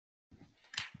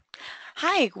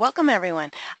Hi, welcome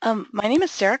everyone. My name is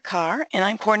Sarah Carr and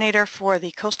I'm coordinator for the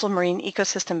Coastal Marine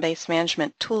Ecosystem-Based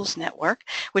Management Tools Network,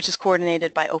 which is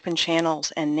coordinated by Open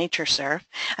Channels and NatureServe.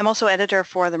 I'm also editor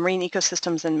for the Marine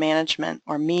Ecosystems and Management,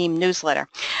 or MEME, newsletter.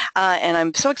 And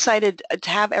I'm so excited to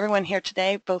have everyone here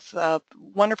today, both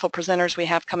wonderful presenters we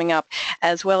have coming up,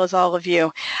 as well as all of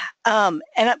you.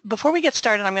 Before we get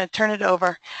started, I'm going to turn it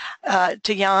over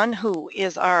to Jan, who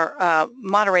is our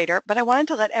moderator, but I wanted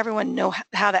to let everyone know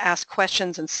how to ask questions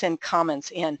and send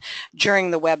comments in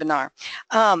during the webinar.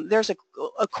 There's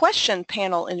a question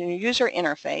panel in your user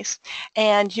interface,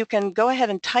 and you can go ahead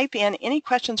and type in any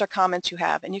questions or comments you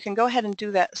have, and you can go ahead and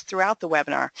do that throughout the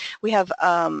webinar. We have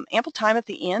ample time at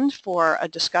the end for a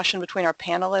discussion between our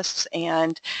panelists,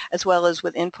 and as well as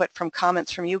with input from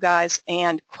comments from you guys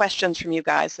and questions from you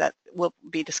guys that will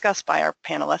be discussed by our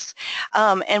panelists.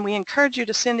 And we encourage you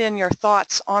to send in your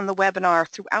thoughts on the webinar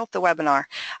throughout the webinar.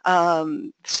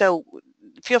 So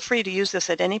feel free to use this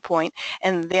at any point,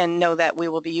 and then know that we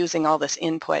will be using all this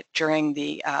input during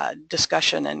the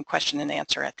discussion and question and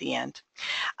answer at the end.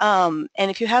 And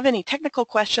if you have any technical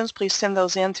questions, please send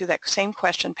those in through that same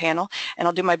question panel, and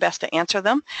I'll do my best to answer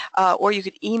them. Or you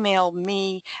could email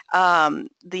me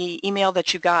the email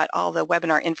that you got all the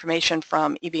webinar information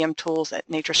from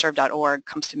ebmtools@natureserve.org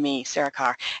comes to me, Sarah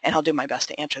Carr, and I'll do my best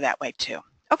to answer that way too.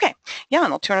 Okay,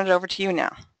 Jan, I'll turn it over to you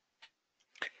now.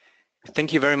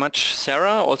 Thank you very much,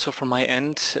 Sarah. Also from my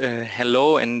end,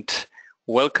 hello and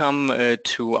welcome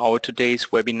to our today's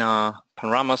webinar,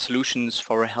 Panorama Solutions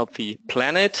for a Healthy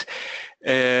Planet.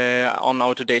 On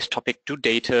our today's topic, do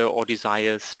data or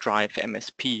desires drive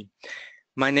MSP?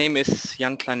 My name is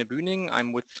Jan Kleine-Bühning.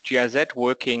 I'm with GIZ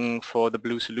working for the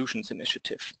Blue Solutions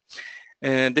Initiative.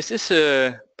 This is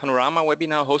a Panorama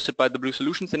webinar hosted by the Blue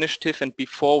Solutions Initiative, and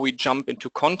before we jump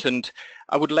into content,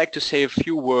 I would like to say a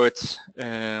few words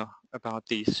about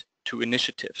these two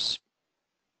initiatives.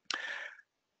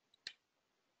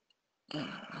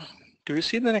 Do you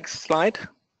see the next slide?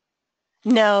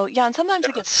 No, Jan, sometimes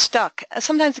it gets stuck.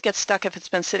 Sometimes it gets stuck if it's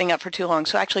been sitting up for too long.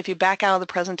 So actually, if you back out of the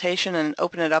presentation and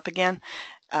open it up again,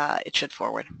 it should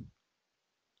forward.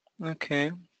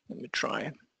 Okay, let me try.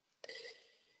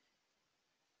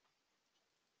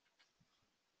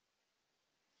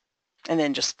 And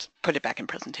then just put it back in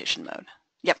presentation mode.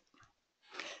 Yep.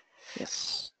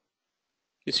 Yes.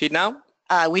 You see it now?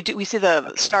 We see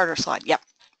the starter slide. Yep.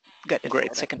 Good.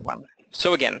 Great. Second one.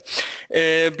 So again,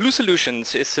 Blue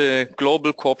Solutions is a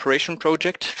global cooperation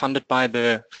project funded by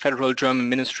the Federal German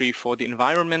Ministry for the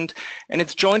Environment, and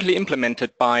it's jointly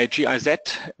implemented by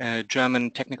GIZ,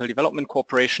 German Technical Development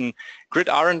Corporation, Grid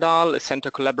Arendal, a center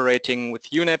collaborating with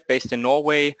UNEP based in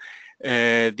Norway,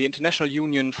 the International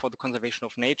Union for the Conservation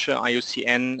of Nature,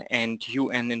 IUCN, and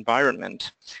UN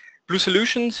Environment. Blue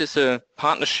Solutions is a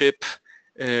partnership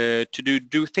to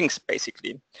do things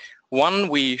basically. One,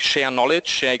 we share knowledge,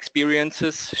 share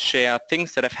experiences, share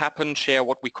things that have happened, share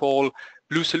what we call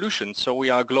Blue Solutions. So we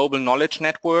are a global knowledge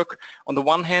network on the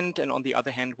one hand, and on the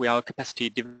other hand we are a capacity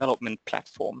development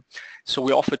platform. So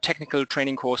we offer technical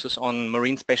training courses on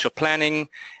marine spatial planning,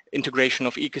 integration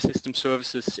of ecosystem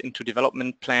services into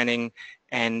development planning,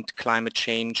 and climate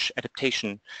change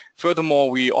adaptation. Furthermore,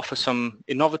 we offer some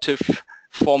innovative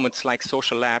formats like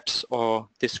social labs or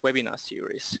this webinar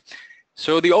series.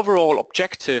 So the overall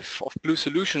objective of Blue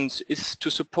Solutions is to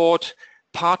support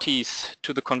parties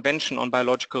to the Convention on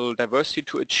Biological Diversity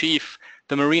to achieve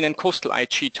the marine and coastal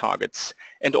IHG targets,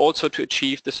 and also to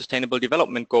achieve the Sustainable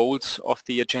Development Goals of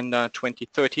the Agenda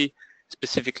 2030,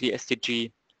 specifically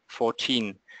SDG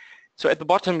 14. So at the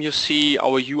bottom you see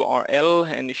our URL,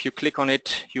 and if you click on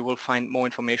it you will find more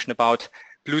information about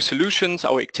Blue Solutions,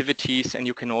 our activities, and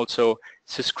you can also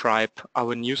subscribe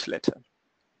our newsletter.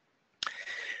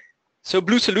 So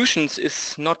Blue Solutions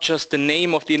is not just the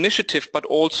name of the initiative, but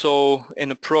also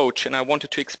an approach, and I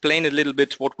wanted to explain a little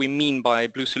bit what we mean by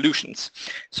Blue Solutions.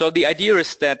 So the idea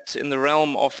is that in the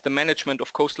realm of the management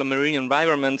of coastal marine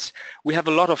environments, we have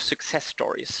a lot of success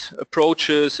stories,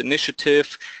 approaches,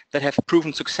 initiatives that have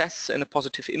proven success and a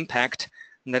positive impact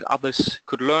and that others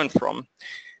could learn from.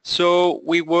 So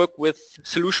we work with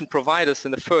solution providers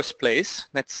in the first place,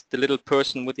 that's the little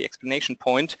person with the explanation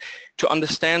point, to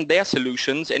understand their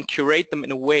solutions and curate them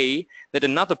in a way that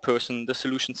another person, the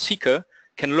solution seeker,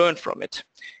 can learn from it.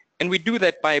 And we do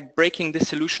that by breaking this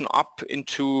solution up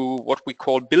into what we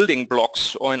call building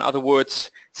blocks, or in other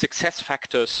words, success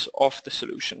factors of the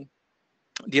solution.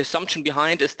 The assumption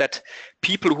behind is that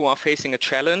people who are facing a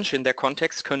challenge in their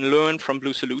context can learn from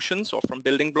Blue Solutions or from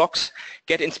building blocks,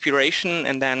 get inspiration,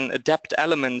 and then adapt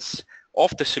elements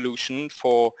of the solution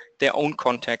for their own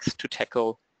context to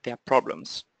tackle their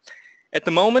problems. At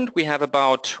the moment, we have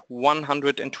about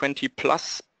 120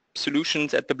 plus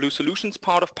solutions at the Blue Solutions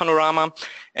part of PANORAMA,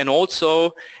 and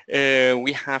also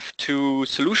we have 2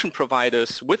 solution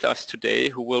providers with us today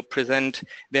who will present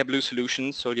their Blue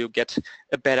Solutions, so you'll get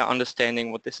a better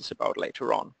understanding what this is about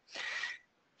later on.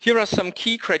 Here are some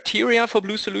key criteria for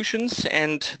Blue Solutions,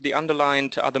 and the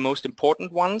underlined are the most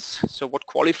important ones. So what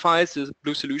qualifies a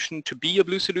Blue Solution to be a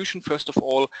Blue Solution? First of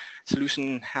all,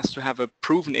 solution has to have a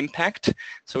proven impact.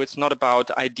 So it's not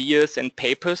about ideas and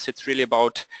papers, it's really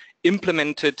about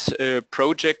implemented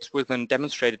projects with a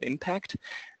demonstrated impact.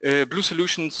 Blue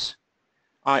Solutions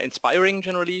are inspiring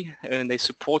generally, and they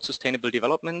support sustainable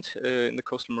development in the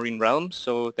coastal marine realm,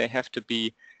 so they have to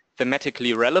be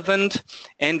thematically relevant,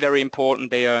 and very important,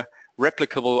 they are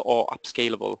replicable or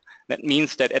upscalable. That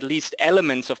means that at least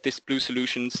elements of these Blue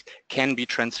Solutions can be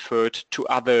transferred to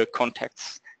other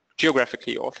contexts,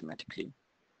 geographically or thematically.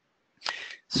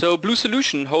 So Blue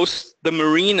Solution hosts the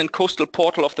marine and coastal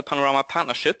portal of the PANORAMA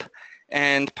partnership,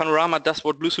 and PANORAMA does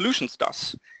what Blue Solutions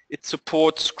does. It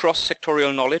supports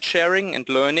cross-sectorial knowledge sharing and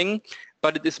learning,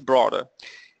 but it is broader.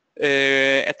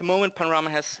 At the moment,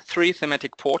 PANORAMA has 3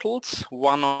 thematic portals,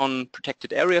 one on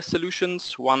protected area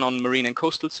solutions, one on marine and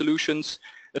coastal solutions,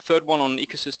 a third one on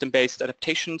ecosystem-based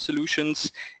adaptation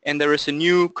solutions, and there is a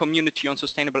new community on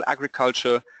sustainable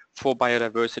agriculture for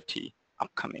biodiversity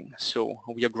upcoming. So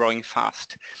we are growing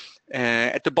fast.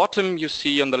 At the bottom, you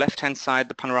see on the left-hand side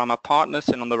the PANORAMA partners,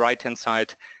 and on the right-hand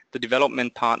side the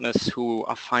development partners who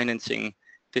are financing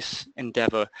this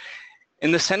endeavor.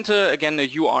 In the center, again, a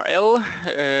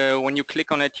URL. When you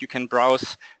click on it, you can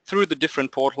browse through the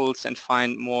different portals and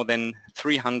find more than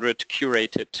 300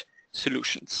 curated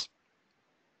solutions.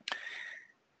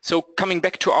 So coming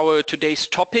back to our today's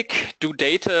topic, do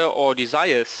data or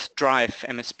desires drive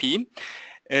MSP?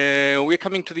 We're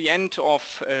coming to the end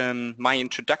of my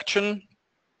introduction,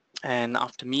 and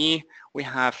after me we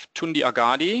have Tundi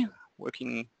Agardy,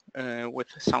 working with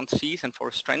Sound Seas and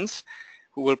Forest Trends,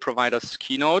 who will provide us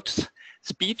keynote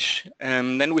speech.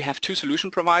 Then we have 2 solution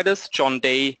providers, John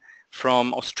Day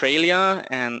from Australia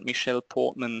and Michelle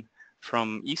Portman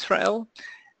from Israel.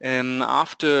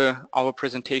 After our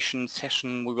presentation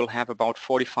session, we will have about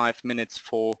 45 minutes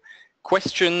for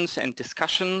questions and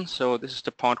discussion. So this is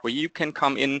the part where you can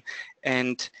come in,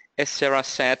 and as Sarah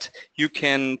said, you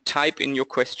can type in your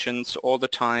questions all the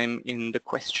time in the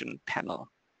question panel.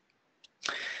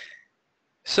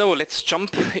 So let's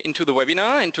jump into the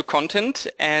webinar, into content,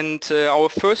 and our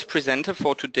first presenter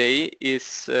for today is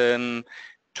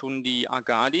Tundi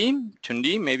Agardy.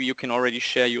 Tundi, maybe you can already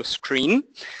share your screen.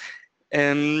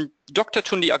 Dr.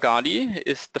 Tundi Agardy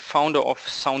is the founder of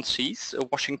Sound Seas, a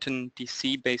Washington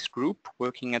DC based group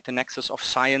working at the nexus of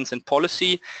science and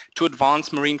policy to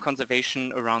advance marine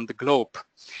conservation around the globe.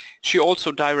 She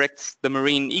also directs the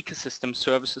Marine Ecosystem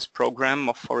Services program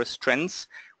of Forest Trends,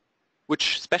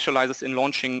 which specializes in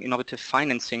launching innovative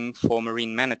financing for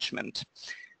marine management.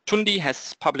 Tundi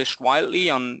has published widely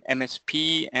on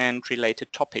MSP and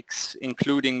related topics,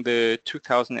 including the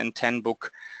 2010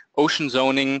 book Ocean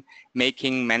Zoning,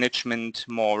 Making Management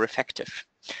More Effective.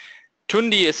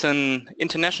 Tundi is an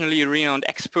internationally renowned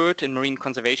expert in marine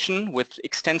conservation with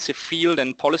extensive field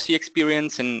and policy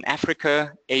experience in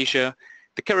Africa, Asia,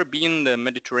 the Caribbean, the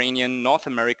Mediterranean, North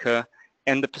America,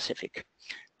 and the Pacific.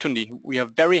 Tundi, we are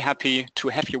very happy to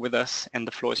have you with us, and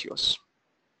the floor is yours.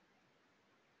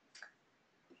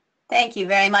 Thank you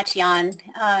very much, Jan.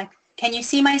 Can you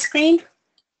see my screen?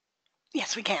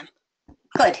 Yes, we can.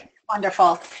 Good,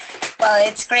 wonderful. Well,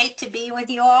 it's great to be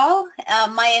with you all.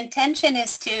 My intention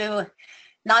is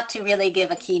not to really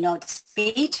give a keynote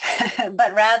speech,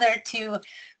 but rather to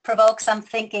provoke some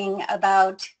thinking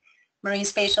about marine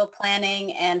spatial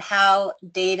planning and how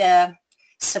data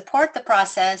support the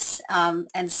process and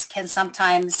can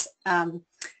sometimes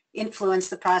influence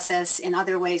the process in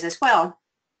other ways as well.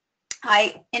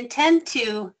 I intend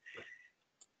to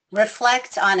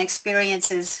reflect on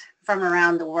experiences from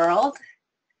around the world.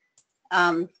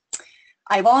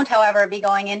 I won't, however, be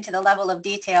going into the level of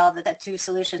detail that the 2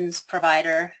 solutions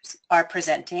providers are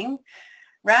presenting.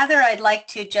 Rather, I'd like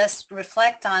to just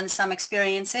reflect on some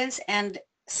experiences and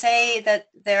say that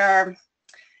there are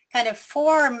kind of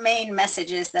 4 main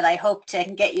messages that I hope to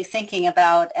get you thinking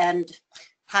about and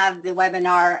have the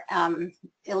webinar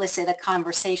elicit a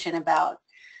conversation about.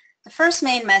 The first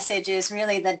main message is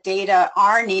really that data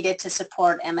are needed to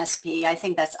support MSP. I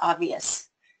think that's obvious.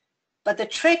 But the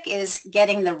trick is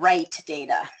getting the right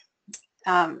data.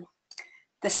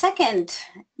 The second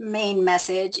main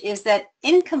message is that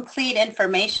incomplete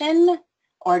information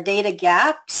or data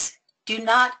gaps do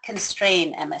not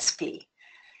constrain MSP.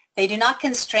 They do not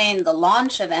constrain the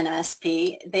launch of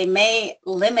MSP. They may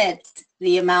limit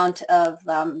the amount of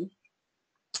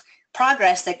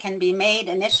progress that can be made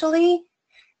initially,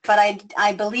 but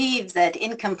I believe that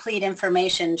incomplete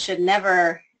information should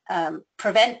never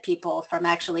prevent people from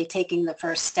actually taking the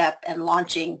first step and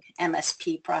launching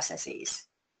MSP processes.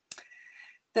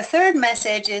 The third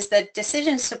message is that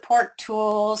decision support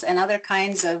tools and other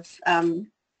kinds of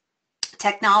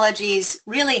technologies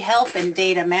really help in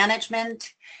data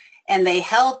management, and they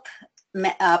help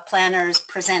planners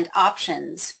present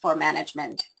options for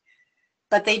management,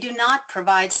 but they do not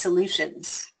provide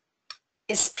solutions.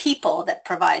 It's people that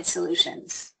provide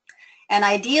solutions. And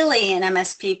ideally in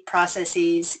MSP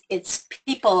processes, it's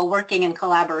people working in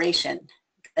collaboration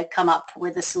that come up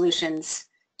with the solutions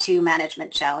to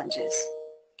management challenges.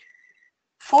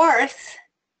 Fourth,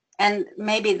 and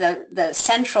maybe the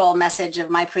central message of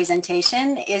my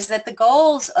presentation, is that the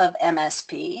goals of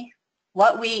MSP,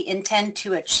 what we intend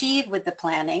to achieve with the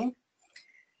planning,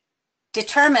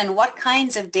 determine what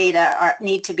kinds of data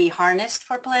need to be harnessed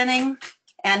for planning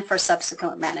and for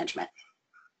subsequent management.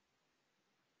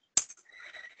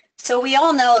 So we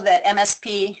all know that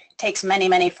MSP takes many,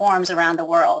 many forms around the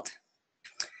world.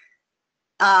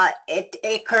 It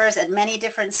occurs at many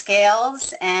different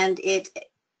scales, and it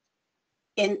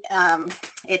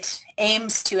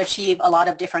aims to achieve a lot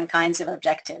of different kinds of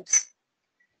objectives.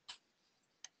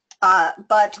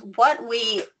 But what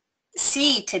we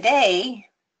see today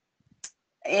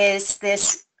is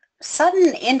this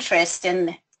sudden interest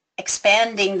in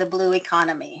expanding the blue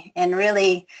economy, and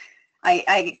really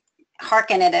I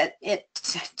hearken it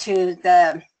to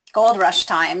the gold rush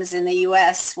times in the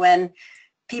US, when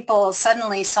people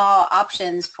suddenly saw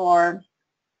options for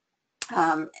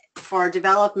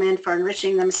development, for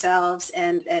enriching themselves,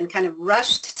 and kind of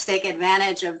rushed to take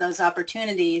advantage of those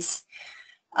opportunities,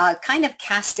 kind of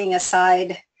casting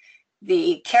aside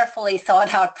the carefully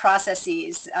thought out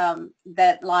processes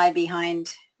that lie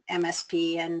behind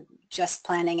MSP and just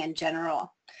planning in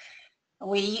general.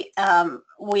 We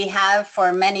have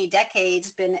for many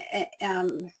decades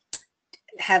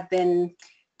have been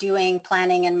doing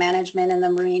planning and management in the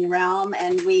marine realm,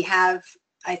 and we have,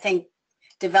 I think,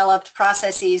 developed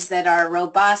processes that are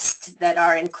robust, that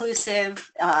are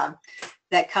inclusive,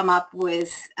 that come up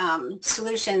with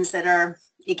solutions that are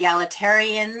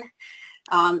egalitarian.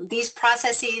 These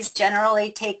processes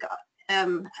generally take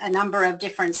a number of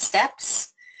different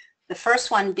steps. The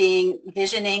first one being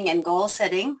visioning and goal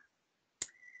setting.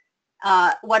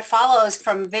 What follows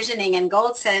from visioning and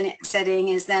goal setting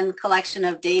is then collection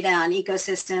of data on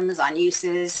ecosystems, on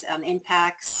uses, on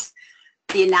impacts,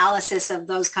 the analysis of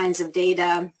those kinds of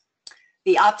data,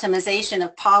 the optimization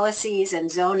of policies and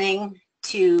zoning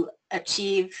to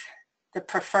achieve the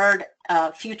preferred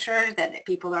future that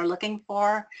people are looking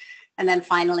for, and then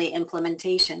finally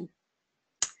implementation.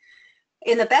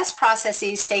 In the best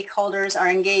processes, stakeholders are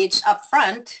engaged up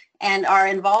front and are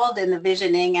involved in the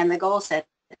visioning and the goal setting.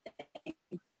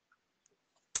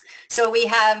 So we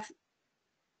have,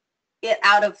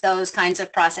 out of those kinds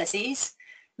of processes,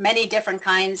 many different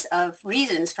kinds of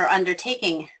reasons for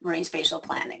undertaking marine spatial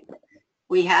planning.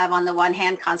 We have, on the one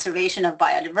hand, conservation of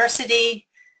biodiversity,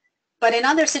 but in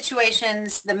other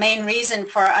situations, the main reason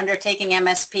for undertaking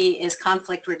MSP is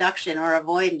conflict reduction or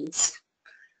avoidance.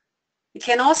 It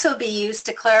can also be used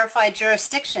to clarify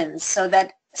jurisdictions so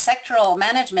that sectoral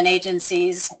management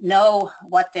agencies know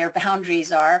what their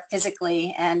boundaries are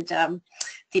physically and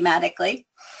thematically.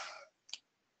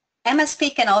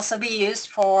 MSP can also be used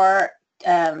for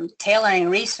tailoring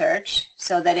research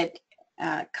so that it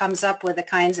comes up with the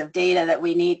kinds of data that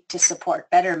we need to support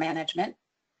better management.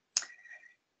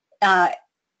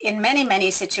 In many,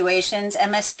 many situations,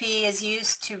 MSP is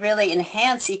used to really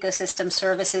enhance ecosystem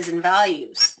services and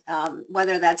values,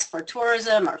 whether that's for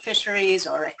tourism or fisheries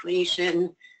or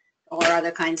recreation or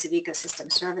other kinds of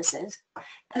ecosystem services.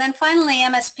 And then finally,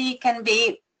 MSP can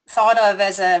be thought of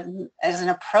as an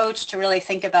approach to really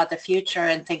think about the future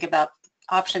and think about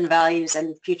option values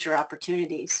and future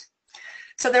opportunities.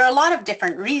 So there are a lot of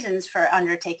different reasons for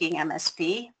undertaking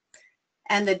MSP,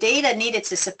 and the data needed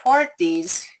to support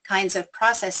these kinds of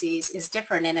processes is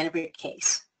different in every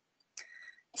case.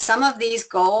 Some of these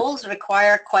goals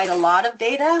require quite a lot of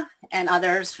data, and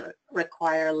others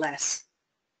require less.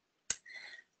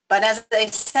 But as I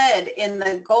said, in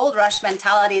the gold rush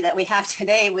mentality that we have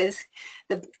today with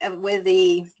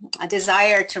the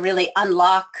desire to really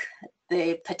unlock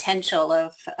the potential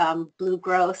of blue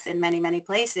growth in many, many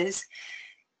places,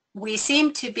 we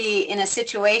seem to be in a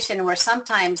situation where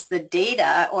sometimes the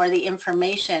data or the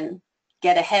information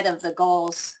get ahead of the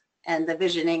goals and the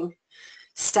visioning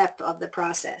step of the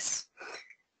process.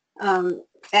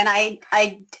 And I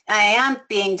am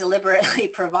being deliberately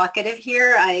provocative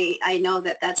here. I know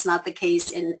that that's not the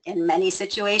case in many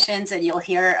situations, and you'll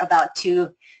hear about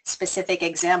two specific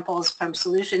examples from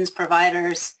solutions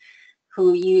providers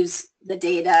who use the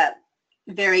data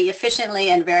very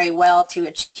efficiently and very well to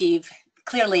achieve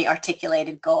clearly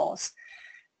articulated goals.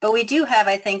 But we do have,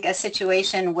 I think, a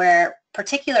situation where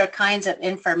particular kinds of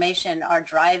information are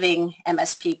driving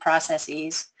MSP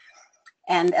processes.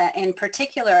 And in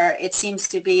particular, it seems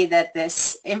to be that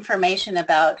this information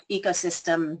about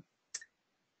ecosystem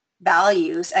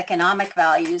values, economic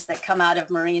values that come out of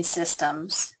marine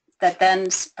systems that then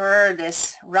spur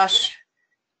this rush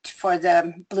for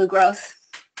the blue growth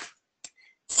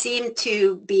seem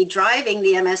to be driving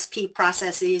the MSP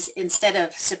processes instead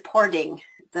of supporting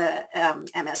the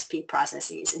MSP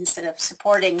processes, instead of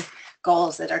supporting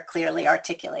goals that are clearly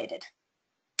articulated.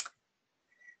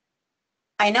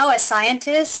 I know as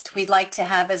scientists, we'd like to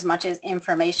have as much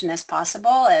information as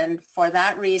possible, and for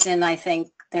that reason, I think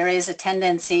there is a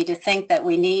tendency to think that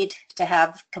we need to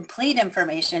have complete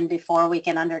information before we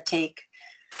can undertake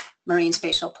marine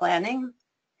spatial planning.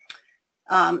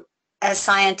 As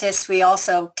scientists, we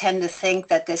also tend to think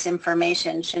that this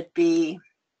information should be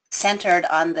centered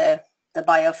on the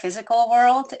biophysical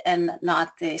world and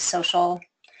not the social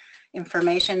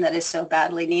information that is so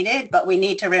badly needed. But we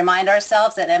need to remind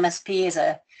ourselves that MSP is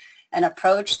an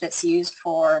approach that's used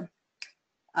for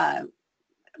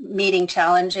meeting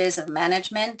challenges of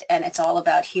management, and it's all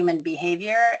about human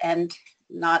behavior and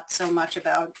not so much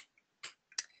about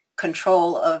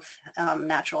control of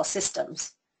natural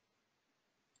systems.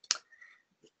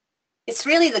 It's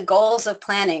really the goals of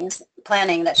planning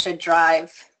that should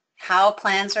drive how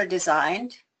plans are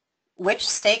designed, which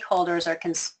stakeholders are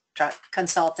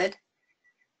consulted,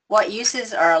 what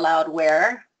uses are allowed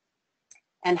where,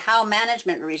 and how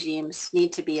management regimes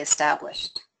need to be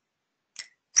established.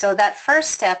 So that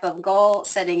first step of goal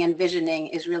setting and visioning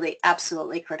is really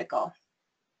absolutely critical.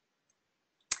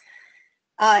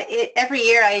 Every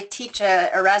year I teach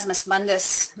a Erasmus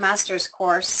Mundus master's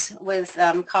course with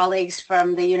colleagues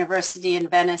from the University in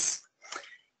Venice,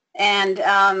 and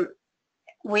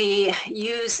we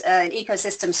use an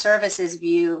ecosystem services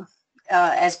view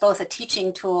as both a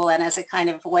teaching tool and as a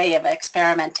kind of way of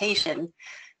experimentation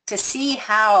to see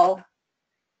how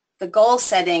the goal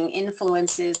setting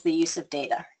influences the use of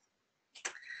data.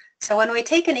 So when we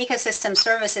take an ecosystem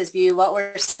services view, what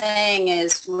we're saying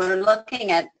is we're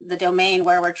looking at the domain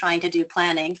where we're trying to do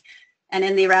planning. And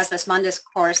in the Erasmus Mundus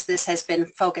course, this has been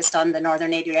focused on the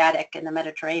Northern Adriatic and the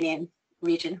Mediterranean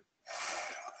region.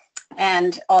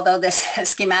 And although this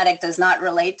schematic does not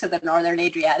relate to the Northern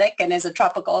Adriatic and is a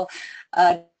tropical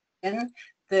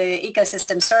the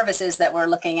ecosystem services that we're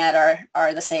looking at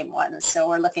are the same ones. So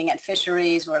we're looking at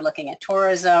fisheries, we're looking at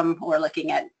tourism, we're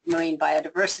looking at marine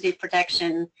biodiversity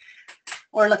protection,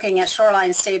 we're looking at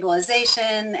shoreline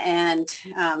stabilization and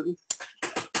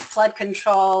flood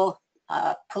control,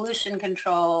 pollution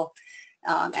control,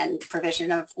 and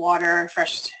provision of water,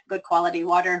 fresh, good quality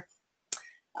water,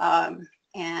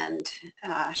 and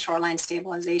shoreline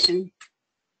stabilization.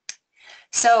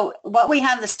 So what we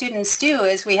have the students do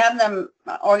is we have them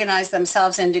organize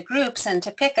themselves into groups and to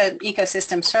pick an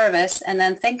ecosystem service and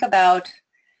then think about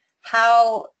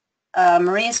how a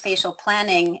marine spatial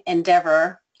planning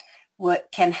endeavor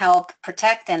can help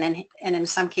protect and in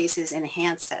some cases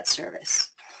enhance that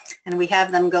service. And we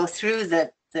have them go through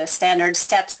the standard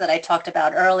steps that I talked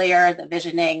about earlier, the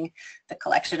visioning, the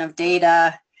collection of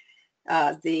data,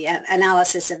 the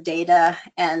analysis of data,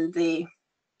 and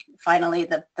finally,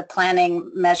 the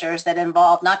planning measures that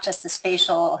involve not just the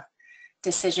spatial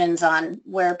decisions on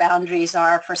where boundaries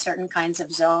are for certain kinds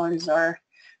of zones or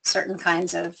certain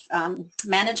kinds of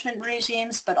management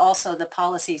regimes, but also the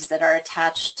policies that are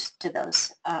attached to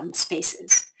those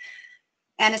spaces.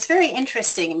 And it's very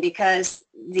interesting because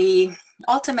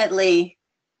ultimately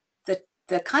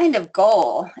the kind of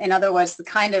goal, in other words, the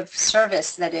kind of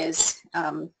service that is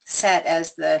set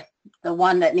as the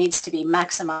one that needs to be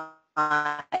maximized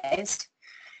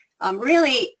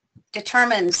really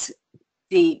determines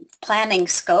the planning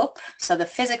scope, so the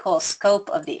physical scope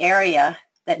of the area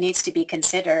that needs to be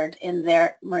considered in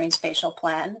their marine spatial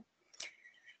plan,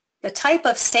 the type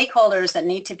of stakeholders that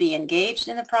need to be engaged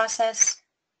in the process,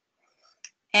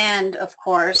 and of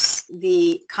course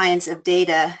the kinds of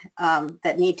data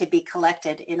that need to be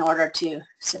collected in order to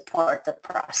support the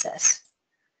process.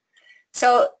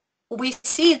 So we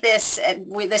see this,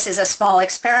 this is a small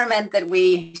experiment that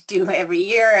we do every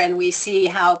year, and we see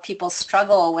how people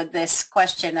struggle with this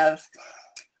question of,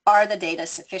 are the data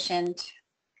sufficient?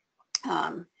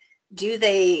 Do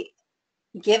they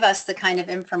give us the kind of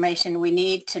information we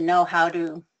need to know how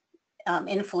to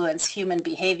influence human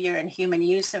behavior and human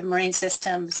use of marine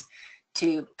systems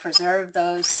to preserve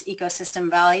those ecosystem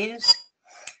values.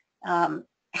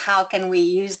 How can we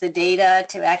use the data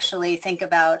to actually think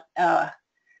about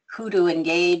who to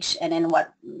engage and in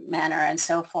what manner and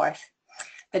so forth.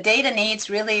 The data needs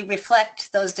really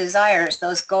reflect those desires,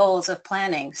 those goals of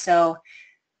planning. So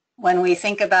when we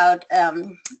think about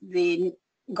the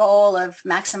goal of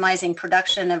maximizing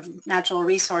production of natural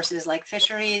resources like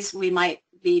fisheries, we might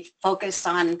be focused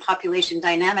on population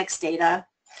dynamics data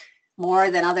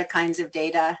more than other kinds of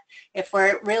data. If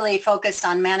we're really focused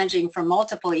on managing for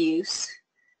multiple use,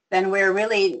 then we're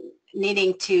really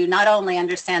needing to not only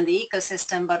understand the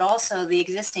ecosystem, but also the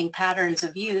existing patterns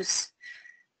of use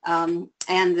and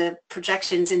the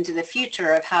projections into the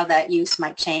future of how that use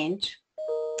might change.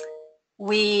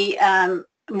 We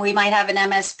might have an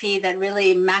MSP that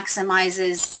really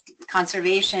maximizes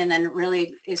conservation and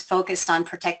really is focused on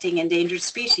protecting endangered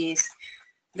species.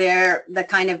 The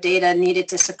kind of data needed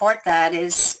to support that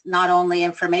is not only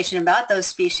information about those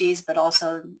species, but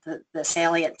also the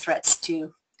salient threats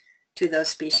to those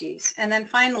species. And then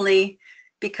finally,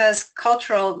 because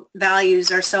cultural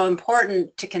values are so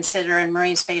important to consider in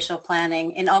marine spatial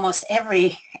planning in almost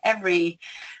every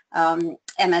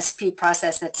MSP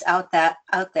process that's out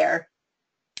there,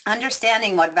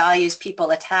 understanding what values people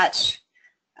attach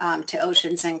to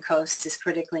oceans and coasts is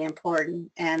critically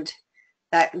important, and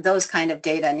that those kind of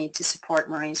data need to support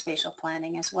marine spatial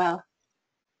planning as well.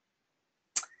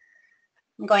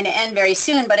 I'm going to end very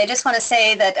soon, but I just want to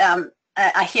say that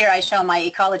here I show my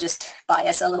ecologist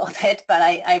bias a little bit, but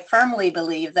I firmly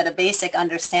believe that a basic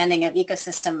understanding of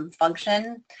ecosystem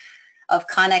function, of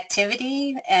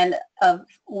connectivity, and of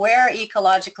where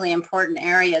ecologically important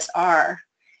areas are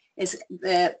is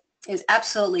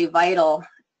absolutely vital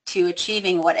to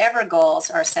achieving whatever goals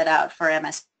are set out for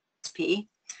MSP.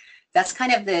 That's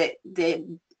kind of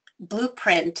the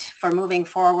blueprint for moving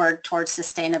forward towards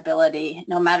sustainability,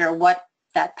 no matter what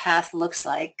that path looks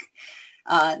like.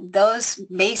 Those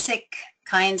basic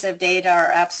kinds of data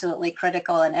are absolutely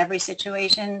critical in every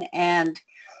situation, and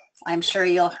I'm sure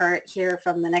you'll hear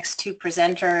from the next two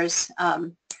presenters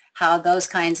how those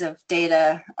kinds of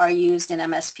data are used in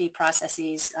MSP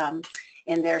processes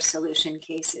in their solution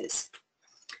cases.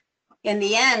 In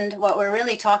the end, what we're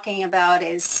really talking about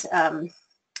is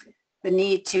the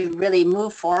need to really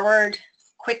move forward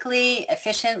quickly,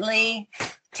 efficiently,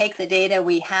 take the data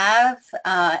we have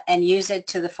and use it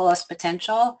to the fullest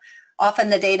potential. Often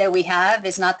the data we have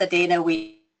is not the data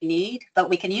we need, but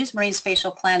we can use marine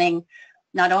spatial planning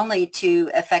not only to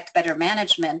affect better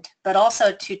management, but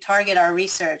also to target our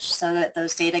research so that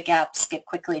those data gaps get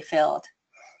quickly filled.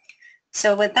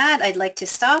 So with that, I'd like to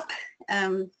stop.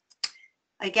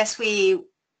 I guess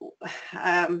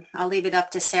I'll leave it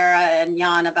up to Sarah and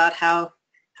Jan about how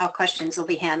questions will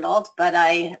be handled, but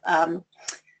I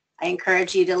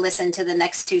encourage you to listen to the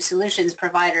next two solutions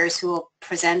providers who will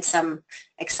present some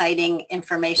exciting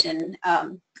information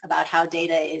about how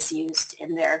data is used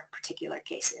in their particular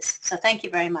cases. So thank you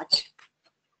very much.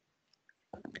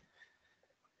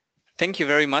 Thank you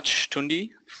very much,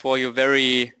 Tundi, for your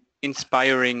very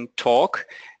inspiring talk.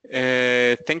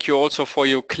 Thank you also for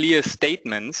your clear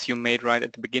statements you made right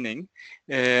at the beginning.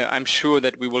 I'm sure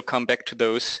that we will come back to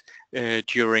those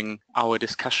during our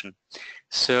discussion.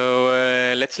 So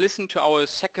let's listen to our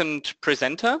second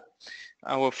presenter,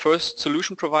 our first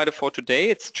solution provider for today.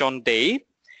 It's John Day.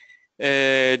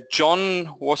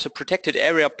 John was a protected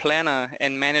area planner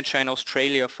and manager in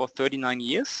Australia for 39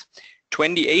 years,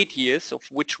 28 years of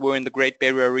which were in the Great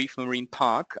Barrier Reef Marine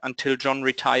Park until John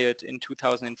retired in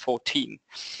 2014.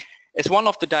 As one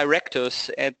of the directors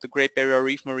at the Great Barrier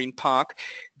Reef Marine Park,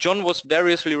 John was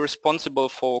variously responsible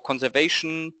for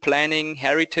conservation, planning,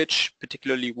 heritage,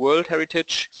 particularly World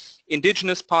Heritage,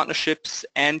 indigenous partnerships,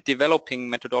 and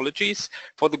developing methodologies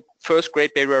for the first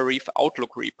Great Barrier Reef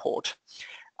Outlook report.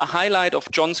 A highlight of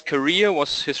John's career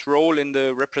was his role in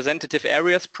the Representative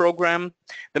Areas program,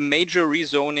 the major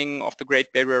rezoning of the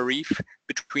Great Barrier Reef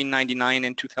between 1999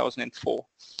 and 2004,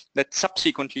 that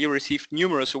subsequently received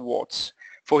numerous awards.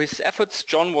 For his efforts,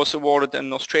 John was awarded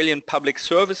an Australian Public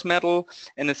Service Medal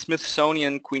and a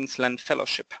Smithsonian Queensland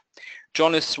Fellowship.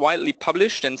 John is widely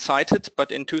published and cited,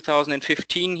 but in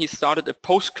 2015 he started a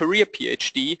post-career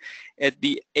PhD at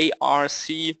the ARC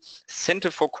Centre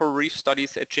for Coral Reef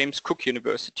Studies at James Cook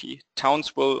University,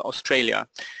 Townsville, Australia.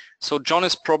 So John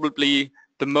is probably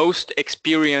the most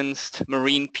experienced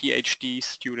marine PhD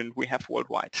student we have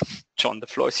worldwide. John, the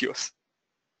floor is yours.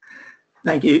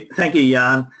 Thank you,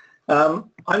 Jan.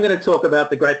 I'm going to talk about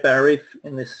the Great Barrier Reef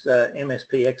in this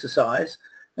MSP exercise.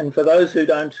 And for those who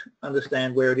don't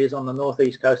understand where it is on the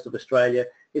northeast coast of Australia,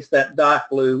 it's that dark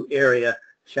blue area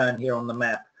shown here on the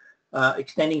map,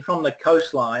 extending from the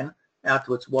coastline out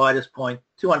to its widest point,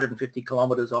 250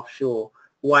 kilometres offshore,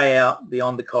 way out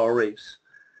beyond the coral reefs.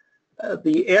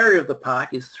 The area of the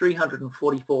park is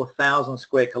 344,000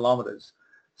 square kilometres,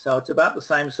 so it's about the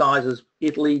same size as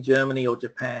Italy, Germany or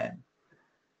Japan.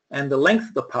 And the length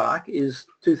of the park is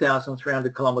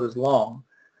 2,300 kilometres long.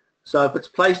 So if it's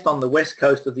placed on the west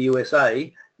coast of the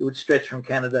USA, it would stretch from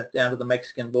Canada down to the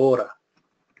Mexican border.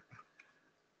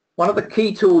 One of the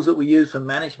key tools that we use for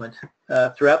management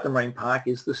throughout the marine park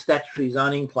is the statutory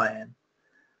zoning plan.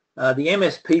 The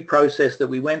MSP process that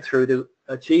we went through to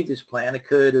achieve this plan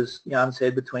occurred, as Jan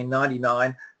said, between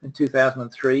 1999 and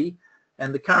 2003,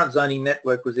 and the current zoning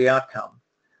network was the outcome.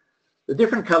 The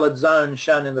different coloured zones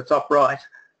shown in the top right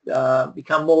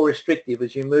become more restrictive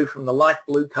as you move from the light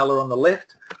blue colour on the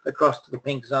left across to the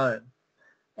pink zone.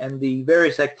 And the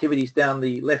various activities down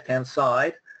the left-hand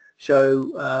side show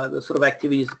the sort of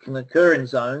activities that can occur in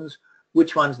zones,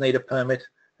 which ones need a permit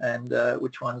and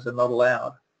which ones are not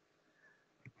allowed.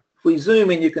 If we zoom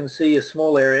in, you can see a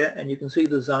small area and you can see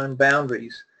the zone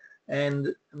boundaries.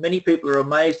 And many people are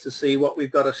amazed to see what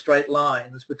we've got as straight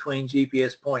lines between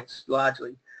GPS points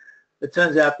largely. It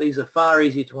turns out these are far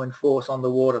easier to enforce on the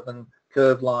water than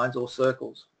curved lines or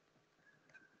circles.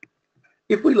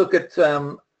 If we look at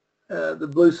the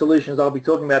blue solutions I'll be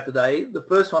talking about today, the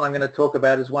first one I'm going to talk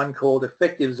about is one called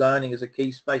effective zoning as a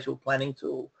key spatial planning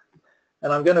tool.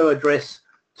 And I'm going to address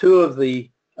two of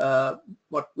the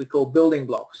what we call building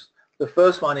blocks. The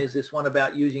first one is this one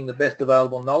about using the best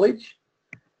available knowledge.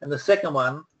 And the second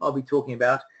one I'll be talking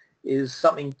about is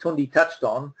something Tundi touched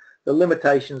on, the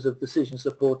limitations of decision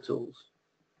support tools.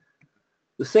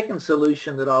 The second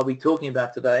solution that I'll be talking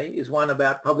about today is one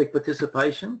about public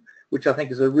participation, which I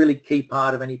think is a really key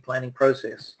part of any planning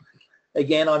process.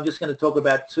 Again, I'm just going to talk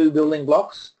about two building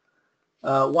blocks.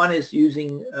 One is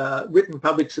using written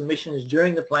public submissions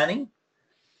during the planning.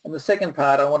 And the second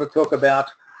part, I want to talk about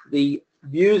the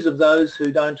views of those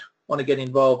who don't want to get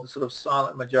involved, the sort of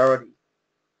silent majority.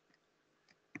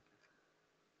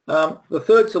 The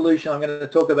third solution I'm going to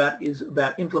talk about is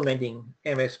about implementing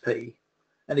MSP.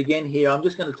 And again here, I'm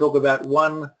just going to talk about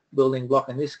one building block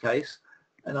in this case,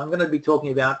 and I'm going to be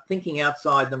talking about thinking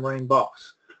outside the marine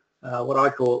box, what I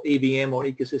call EBM or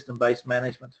ecosystem-based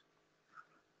management.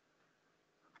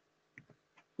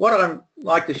 What I'd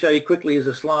like to show you quickly is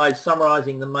a slide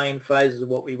summarising the main phases of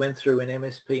what we went through in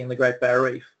MSP in the Great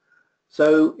Barrier Reef.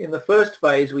 So in the first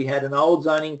phase we had an old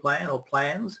zoning plan or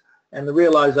plans and the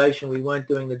realisation we weren't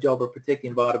doing the job of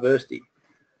protecting biodiversity.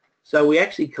 So we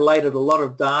actually collated a lot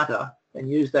of data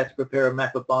and used that to prepare a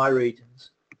map of bioregions.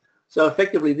 So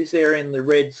effectively this area in the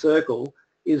red circle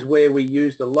is where we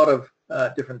used a lot of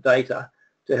different data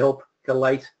to help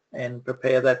collate and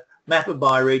prepare that map of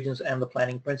bioregions and the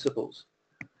planning principles.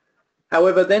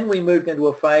 However, then we moved into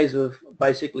a phase of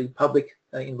basically public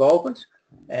involvement,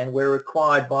 and we're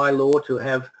required by law to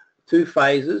have two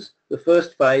phases. The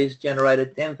first phase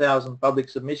generated 10,000 public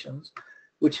submissions,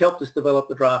 which helped us develop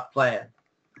the draft plan.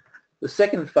 The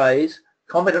second phase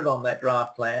commented on that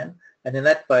draft plan, and in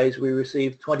that phase we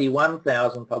received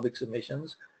 21,000 public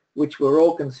submissions, which were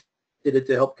all considered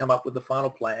to help come up with the final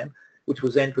plan, which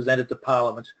was then presented to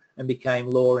Parliament and became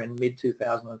law in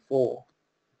mid-2004.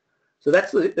 So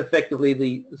that's effectively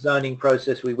the zoning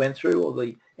process we went through, or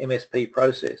the MSP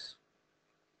process.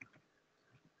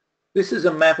 This is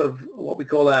a map of what we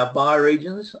call our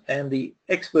bioregions, and the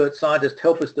expert scientists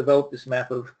help us develop this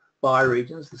map of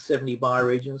bioregions, the 70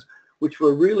 bioregions, which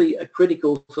were really a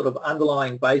critical sort of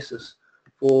underlying basis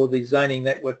for the zoning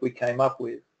network we came up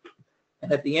with.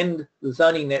 And at the end, the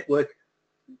zoning network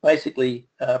basically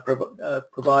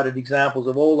provided examples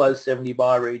of all those 70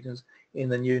 bioregions in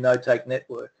the new no-take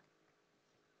network.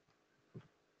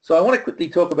 So I want to quickly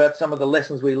talk about some of the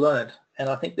lessons we learned, and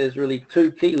I think there's really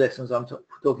two key lessons I'm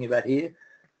talking about here.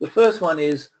 The first one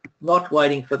is not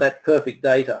waiting for that perfect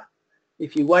data.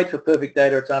 If you wait for perfect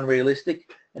data, it's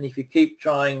unrealistic, and if you keep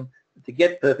trying to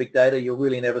get perfect data, you'll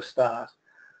really never start.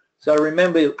 So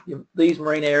remember, these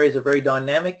marine areas are very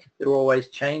dynamic, they're always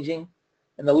changing,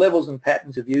 and the levels and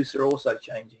patterns of use are also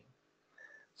changing.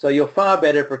 So you're far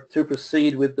better to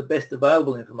proceed with the best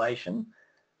available information,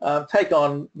 take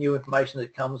on new information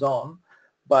that comes on,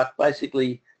 but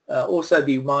basically also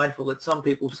be mindful that some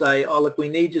people say, oh look, we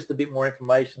need just a bit more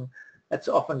information. That's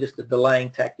often just a delaying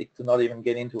tactic to not even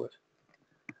get into it.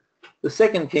 The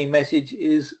second key message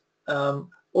is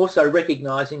also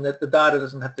recognising that the data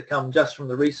doesn't have to come just from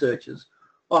the researchers.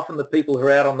 Often the people who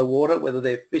are out on the water, whether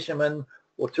they're fishermen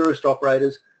or tourist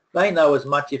operators, they know as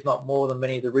much if not more than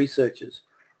many of the researchers.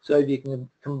 So if you can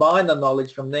combine the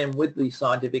knowledge from them with the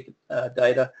scientific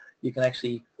data, you can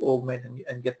actually augment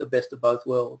and get the best of both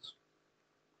worlds.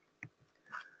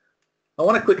 I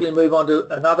want to quickly move on to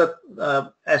another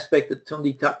aspect that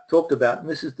Tundi talked about, and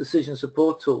this is decision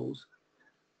support tools.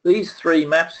 These three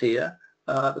maps here,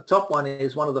 the top one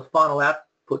is one of the final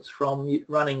outputs from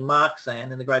running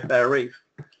MarkSand in the Great Barrier Reef.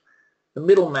 The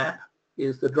middle map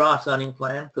is the draft zoning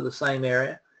plan for the same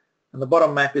area, and the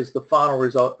bottom map is the final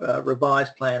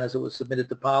revised plan as it was submitted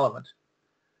to Parliament.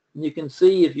 And you can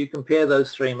see, if you compare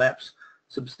those three maps,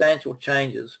 substantial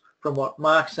changes from what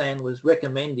MarkSand was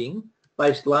recommending,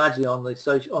 based largely on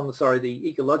the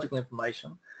ecological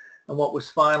information, and what was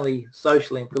finally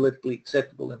socially and politically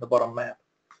acceptable in the bottom map.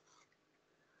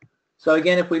 So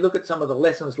again, if we look at some of the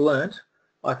lessons learnt,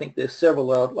 I think there's several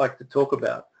that I'd like to talk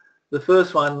about. The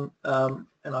first one,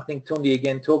 and I think Tundi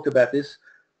again talked about this,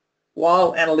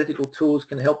 while analytical tools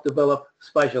can help develop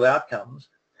spatial outcomes,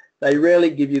 they rarely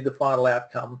give you the final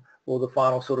outcome or the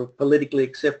final sort of politically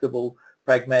acceptable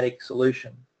pragmatic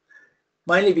solution.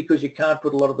 Mainly because you can't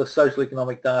put a lot of the social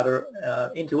economic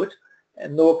data into it,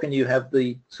 and nor can you have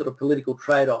the sort of political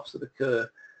trade-offs that occur.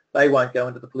 They won't go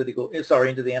into the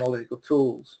into the analytical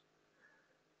tools.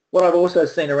 What I've also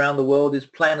seen around the world is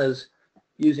planners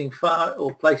using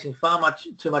placing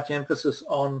too much emphasis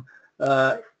on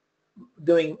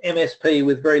doing MSP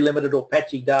with very limited or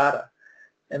patchy data,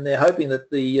 and they're hoping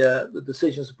that the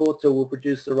decision support tool will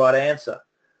produce the right answer.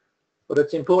 But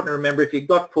it's important to remember, if you've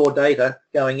got poor data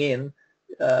going in,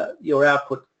 your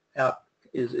output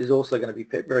is also going to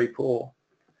be very poor.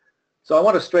 So I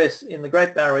want to stress, in the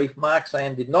Great Barrier Reef,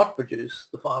 MarkSand did not produce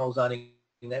the final zoning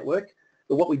network,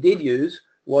 but what we did use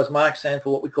was MarkSand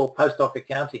for what we call post-hoc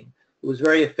accounting. It was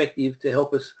very effective to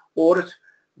help us audit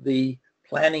the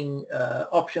planning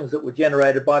options that were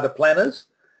generated by the planners,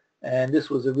 and this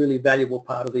was a really valuable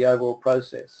part of the overall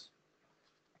process.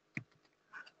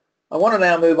 I want to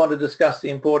now move on to discuss the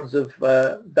importance of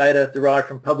data derived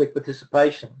from public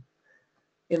participation.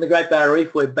 In the Great Barrier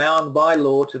Reef, we're bound by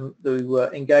law to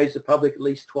engage the public at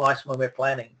least twice when we're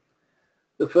planning.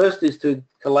 The first is to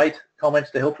collate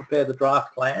comments to help prepare the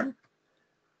draft plan,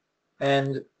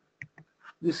 and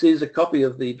this is a copy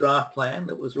of the draft plan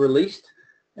that was released,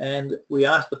 and we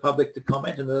asked the public to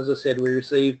comment, and as I said, we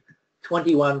received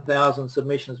 21,000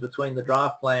 submissions between the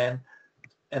draft plan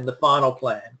and the final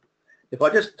plan. If I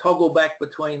just toggle back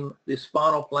between this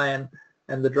final plan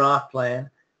and the draft plan,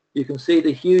 you can see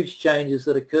the huge changes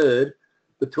that occurred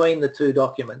between the two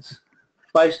documents,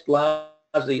 based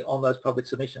largely on those public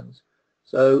submissions.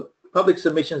 So public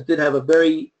submissions did have a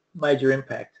very major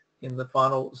impact in the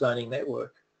final zoning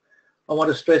network. I want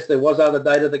to stress there was other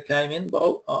data that came in,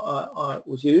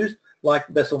 was used, like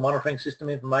vessel monitoring system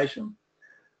information.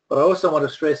 But I also want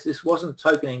to stress this wasn't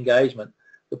token engagement.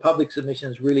 The public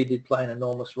submissions really did play an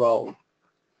enormous role.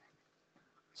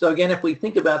 So again, if we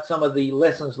think about some of the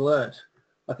lessons learnt,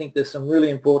 I think there's some really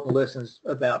important lessons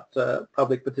about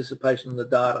public participation in the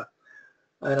data.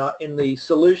 And in the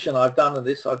solution I've done of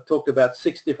this, I've talked about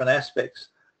 6 different aspects,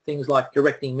 things like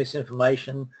correcting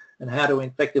misinformation and how to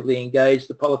effectively engage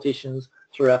the politicians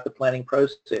throughout the planning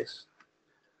process.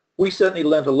 We certainly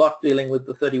learnt a lot dealing with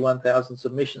the 31,000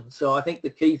 submissions. So I think the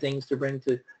key things to bring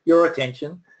to your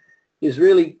attention is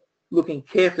really looking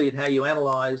carefully at how you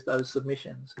analyse those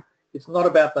submissions. It's not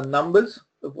about the numbers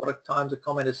of what at times a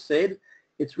comment has said.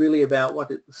 It's really about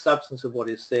the substance of what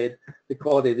is said, the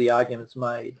quality of the arguments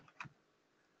made.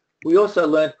 We also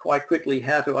learnt quite quickly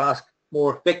how to ask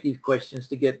more effective questions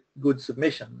to get good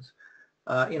submissions.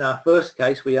 In our first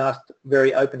case, we asked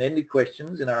very open-ended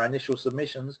questions in our initial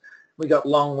submissions. We got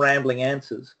long, rambling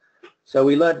answers. So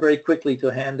we learnt very quickly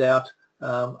to hand out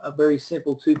a very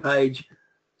simple 2-page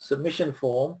submission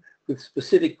form with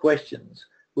specific questions,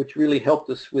 which really helped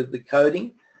us with the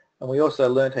coding, and we also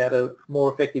learnt how to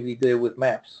more effectively deal with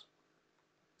maps.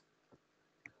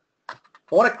 I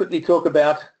want to quickly talk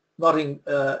about not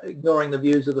ignoring the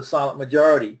views of the silent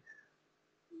majority.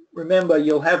 Remember,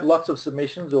 you'll have lots of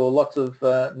submissions or lots of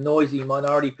noisy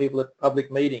minority people at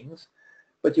public meetings,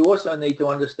 but you also need to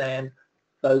understand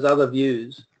those other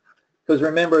views, because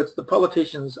remember, it's the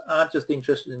politicians aren't just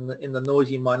interested in the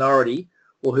noisy minority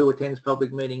or who attends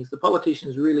public meetings. The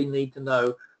politicians really need to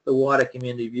know the wider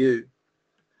community view.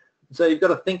 So you've got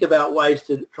to think about ways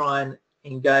to try and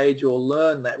engage or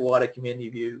learn that wider community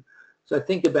view. So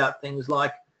think about things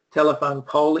like telephone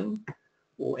polling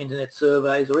or internet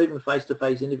surveys or even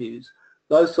face-to-face interviews.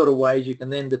 Those sort of ways you can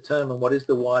then determine what is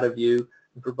the wider view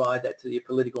and provide that to your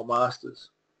political masters.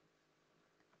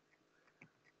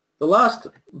 The last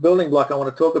building block I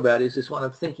want to talk about is this one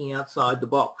of thinking outside the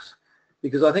box,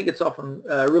 because I think it's often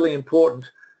really important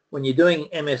when you're doing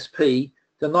MSP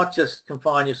to not just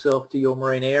confine yourself to your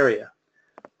marine area.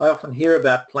 I often hear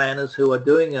about planners who are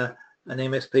doing an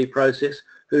MSP process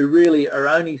who really are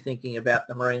only thinking about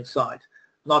the marine site,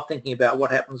 not thinking about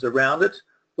what happens around it,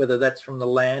 whether that's from the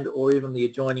land or even the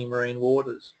adjoining marine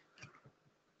waters.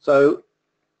 So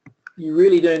you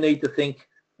really do need to think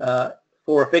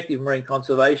for effective marine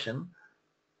conservation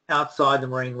outside the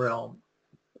marine realm.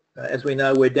 As we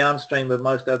know, we're downstream of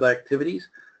most other activities,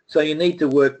 so you need to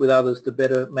work with others to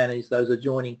better manage those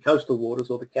adjoining coastal waters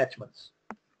or the catchments.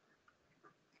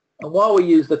 And while we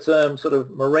use the term sort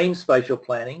of marine spatial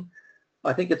planning,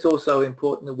 I think it's also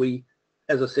important that we,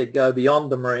 as I said, go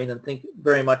beyond the marine and think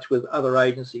very much with other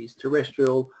agencies,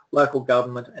 terrestrial, local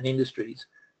government and industries,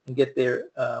 and get their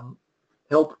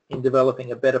help in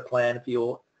developing a better plan for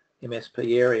your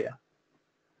MSP area.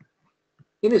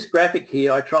 In this graphic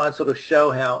here, I try and sort of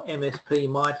show how MSP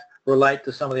might relate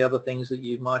to some of the other things that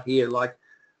you might hear, like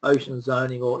ocean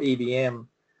zoning or EBM.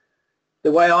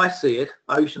 The way I see it,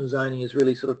 ocean zoning is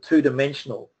really sort of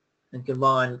two-dimensional and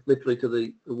confined literally to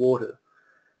the water.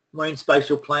 Marine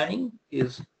spatial planning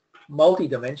is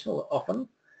multi-dimensional often,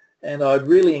 and I'd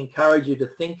really encourage you to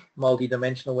think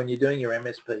multi-dimensional when you're doing your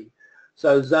MSP.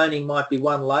 So zoning might be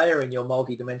one layer in your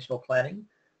multi-dimensional planning,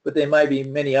 but there may be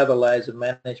many other layers of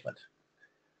management.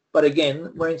 But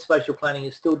again, marine spatial planning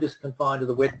is still just confined to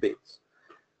the wet bits.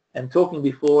 And talking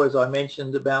before, as I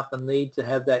mentioned, about the need to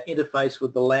have that interface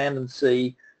with the land and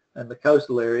sea and the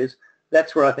coastal areas,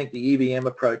 that's where I think the EBM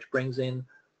approach brings in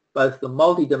both the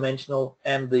multi-dimensional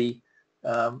and the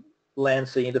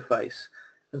land-sea interface.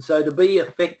 And so to be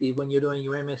effective when you're doing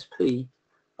your MSP,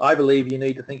 I believe you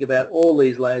need to think about all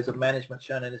these layers of management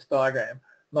shown in this diagram,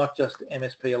 not just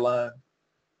MSP alone.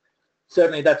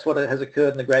 Certainly that's what has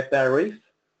occurred in the Great Barrier Reef.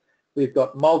 We've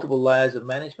got multiple layers of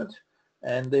management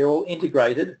and they're all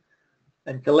integrated,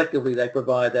 and collectively they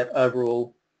provide that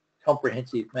overall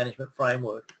comprehensive management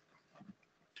framework.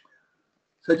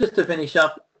 So just to finish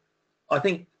up, I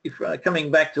think if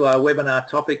coming back to our webinar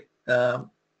topic, the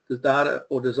data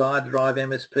or desire to drive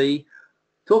MSP,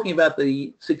 talking about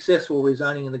the successful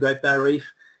rezoning in the Great Barrier Reef,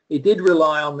 it did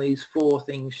rely on these four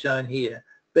things shown here: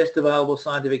 best available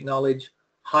scientific knowledge,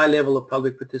 high level of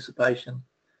public participation,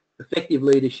 effective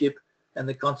leadership, and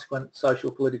the consequent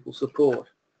social political support.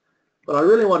 But I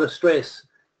really want to stress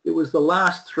it was the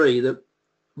last three that were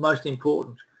most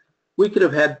important. We could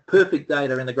have had perfect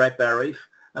data in the Great Barrier Reef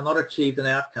and not achieved an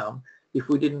outcome if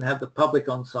we didn't have the public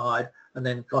on side and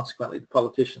then consequently the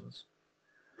politicians.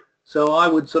 So I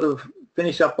would sort of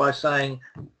finish up by saying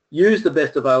use the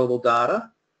best available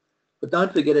data, but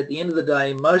don't forget at the end of the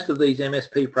day most of these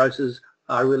MSP processes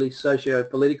are really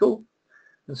socio-political,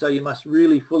 and so you must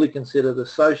really fully consider the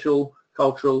social,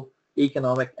 cultural,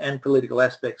 economic and political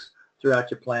aspects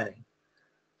throughout your planning.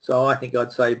 So I think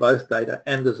I'd say both data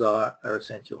and desire are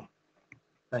essential.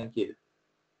 Thank you.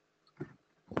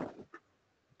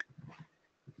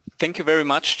 Thank you very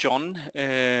much, John.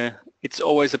 It's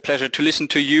always a pleasure to listen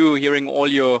to you, hearing all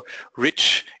your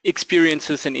rich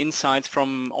experiences and insights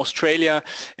from Australia.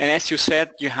 And as you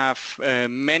said, you have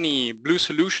many blue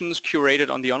solutions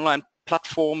curated on the online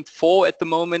platform, 4 at the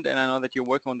moment, and I know that you're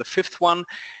working on the 5th one.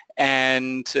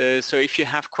 And so if you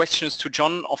have questions to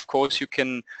John, of course, you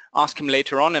can ask him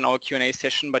later on in our Q&A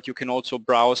session, but you can also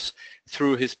browse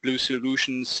through his blue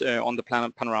solutions on the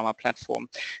PANORAMA platform.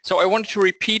 So I wanted to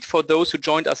repeat for those who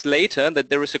joined us later that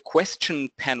there is a question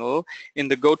panel in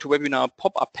the GoToWebinar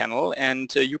pop-up panel,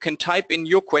 and you can type in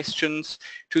your questions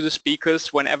to the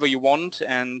speakers whenever you want,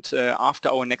 and after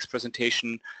our next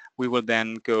presentation, we will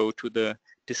then go to the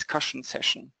discussion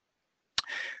session.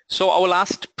 So our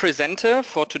last presenter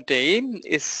for today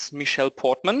is Michelle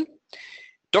Portman.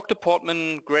 Dr.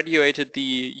 Portman graduated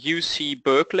the UC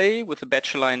Berkeley with a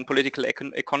Bachelor in Political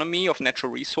Economy of Natural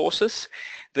Resources,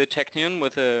 the Technion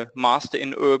with a Master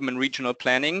in Urban and Regional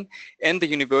Planning, and the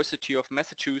University of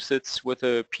Massachusetts with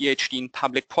a PhD in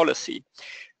Public Policy.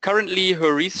 Currently,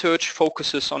 her research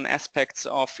focuses on aspects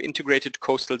of integrated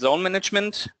coastal zone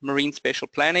management, marine spatial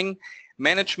planning,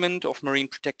 management of marine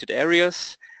protected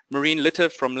areas, marine litter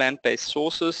from land-based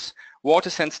sources,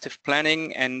 water-sensitive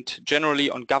planning, and generally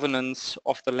on governance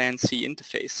of the land-sea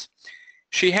interface.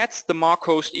 She heads the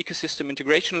Marcoast Ecosystem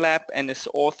Integration Lab and is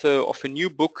author of a new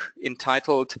book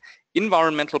entitled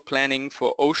Environmental Planning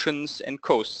for Oceans and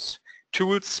Coasts,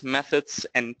 Tools, Methods,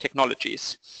 and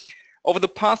Technologies. Over the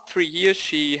past 3 years,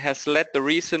 she has led the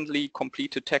recently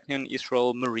completed Technion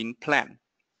Israel Marine Plan.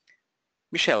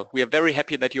 Michelle, we are very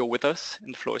happy that you're with us,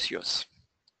 and the floor is yours.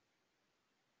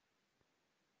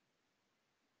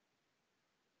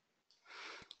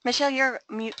 Michelle,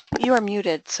 you are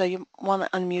muted, so you want to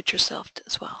unmute yourself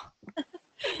as well.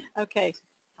 Okay,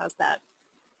 how's that?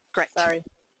 Great. Sorry.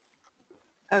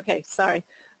 Okay, sorry.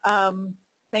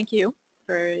 Thank you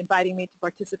for inviting me to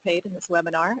participate in this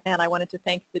webinar, and I wanted to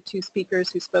thank the two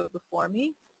speakers who spoke before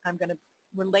me. I'm going to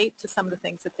relate to some of the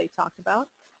things that they talked about.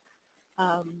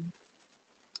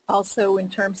 Also, in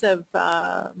terms of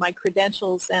my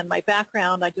credentials and my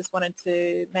background, I just wanted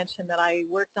to mention that I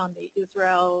worked on the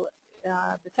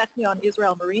Technion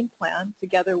Israel Marine Plan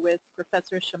together with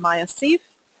Professor Shemaya Seif,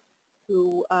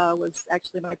 who was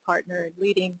actually my partner in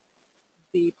leading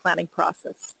the planning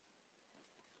process.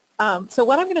 So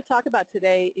what I'm going to talk about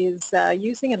today is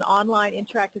using an online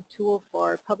interactive tool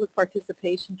for public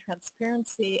participation,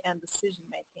 transparency, and decision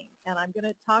making. And I'm going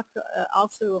to talk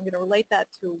also, I'm going to relate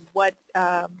that to what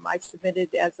I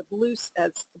submitted as the Blue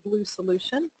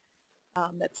solution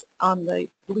that's on the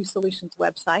Blue Solutions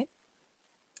website.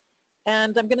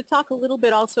 And I'm going to talk a little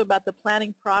bit also about the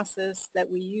planning process that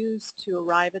we use to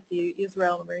arrive at the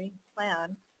Israel Marine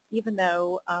Plan, even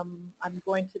though I'm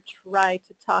going to try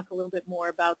to talk a little bit more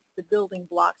about the building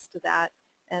blocks to that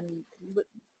and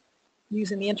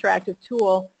using the interactive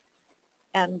tool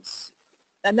and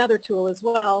another tool as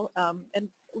well,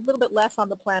 and a little bit less on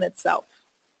the plan itself.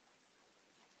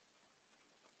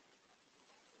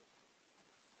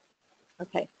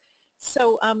 Okay,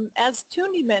 so as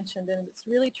Tundi mentioned, and it's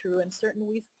really true, and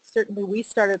certainly we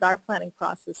started our planning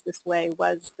process this way,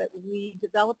 was that we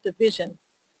developed a vision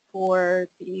for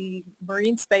the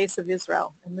marine space of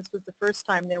Israel. And this was the first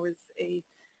time there was a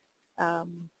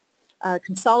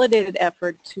consolidated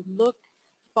effort to look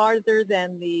farther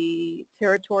than the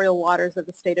territorial waters of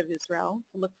the state of Israel,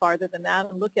 to look farther than that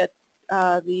and look at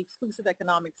the exclusive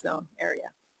economic zone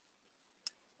area.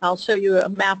 I'll show you a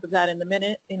map of that in a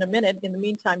minute. In the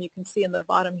meantime, you can see in the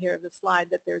bottom here of the slide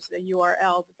that there's a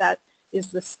URL. That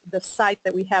is the site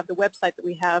that we have, the website that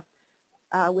we have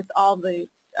with all the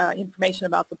information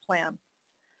about the plan.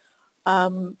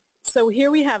 So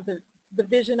here we have the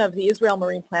vision of the Israel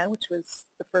Marine Plan, which was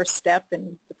the first step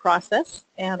in the process.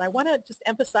 And I want to just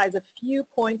emphasize a few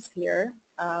points here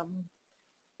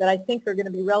that I think are going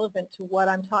to be relevant to what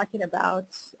I'm talking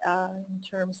about in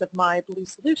terms of my Blue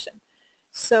solution.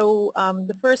 So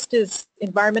the first is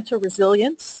environmental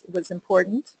resilience was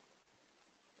important.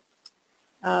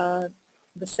 The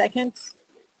second,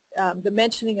 the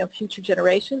mentioning of future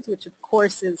generations, which of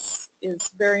course is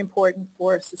very important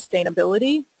for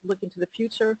sustainability, looking to the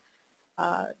future,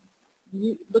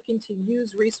 looking to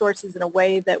use resources in a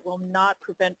way that will not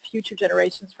prevent future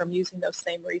generations from using those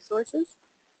same resources.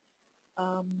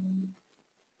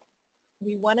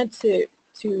 We wanted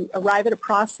to arrive at a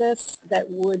process that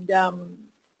would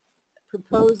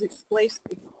propose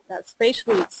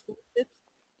spatially explicit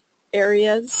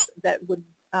areas that would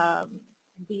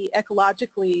be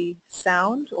ecologically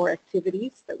sound, or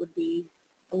activities that would be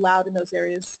allowed in those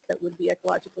areas that would be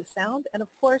ecologically sound. And of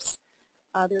course,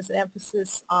 there's an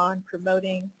emphasis on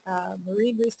promoting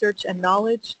marine research and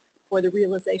knowledge for the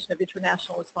realization of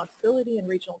international responsibility and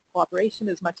regional cooperation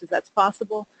as much as that's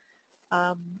possible.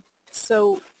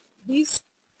 So these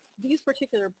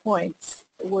particular points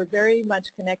were very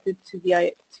much connected to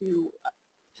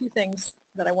two things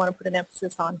that I want to put an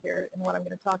emphasis on here and what I'm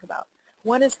going to talk about.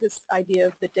 One is this idea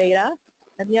of the data,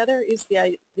 and the other is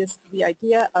the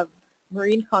idea of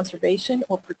marine conservation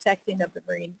or protecting of the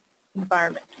marine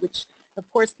environment, which of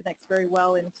course connects very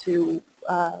well into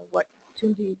what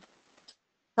Tundi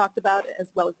talked about as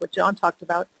well as what John talked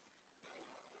about,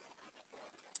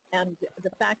 and the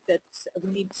fact that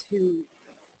we need to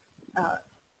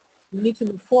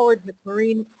move forward with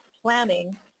marine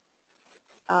planning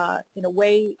in a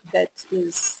way that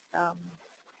is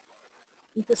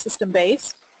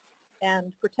ecosystem-based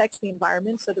and protects the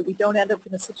environment, so that we don't end up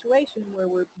in a situation where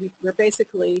we're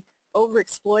basically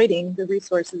overexploiting the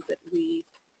resources that we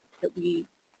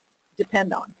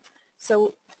depend on.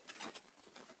 So,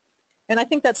 and I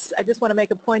think I just want to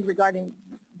make a point regarding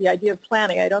the idea of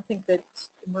planning. I don't think that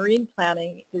marine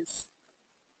planning is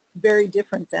very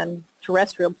different than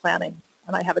terrestrial planning,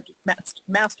 and I have a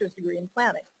master's degree in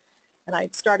planning, and I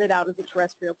started out as a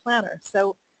terrestrial planner.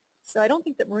 So I don't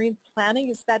think that marine planning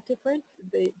is that different.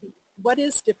 What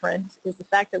is different is the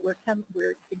fact that we're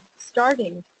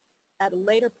starting at a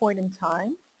later point in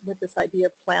time with this idea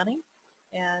of planning,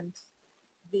 and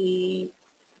the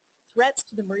threats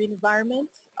to the marine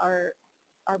environment are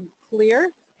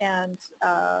clear and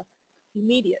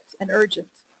immediate and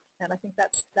urgent, and I think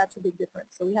that's a big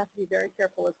difference. So we have to be very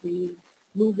careful as we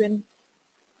move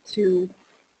into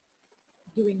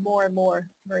doing more and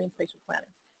more marine spatial planning.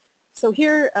 So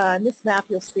here in this map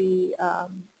you'll see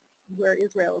where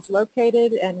Israel is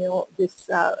located, and this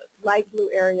light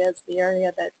blue area is the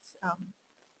area that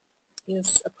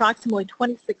is approximately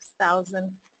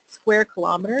 26,000 square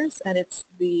kilometers, and it's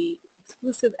the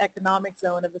exclusive economic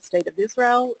zone of the State of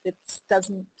Israel. It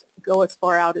doesn't go as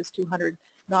far out as 200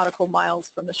 nautical miles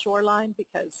from the shoreline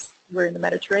because we're in the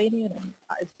Mediterranean, and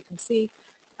as you can see,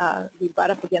 we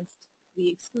butt up against the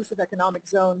exclusive economic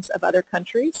zones of other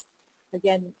countries.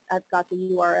 Again, I've got the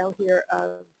URL here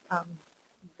of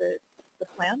the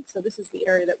plan. So this is the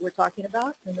area that we're talking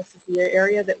about, and this is the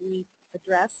area that we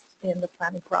addressed in the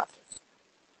planning process.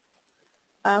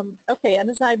 Okay, and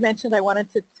as I mentioned, I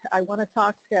want to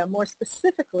talk more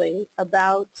specifically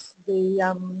about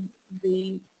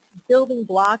the building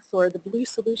blocks, or the Blue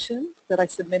Solution that I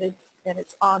submitted, and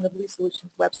it's on the Blue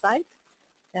Solutions website,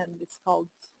 and it's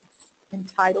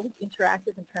entitled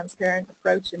Interactive and Transparent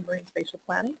Approach in Marine Spatial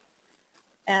Planning.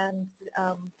 And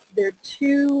there are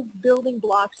two building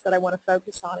blocks that I want to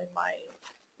focus on in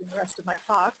the rest of my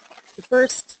talk. The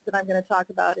first that I'm going to talk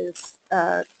about is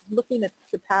looking at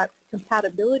the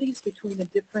compatibilities between the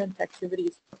different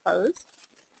activities proposed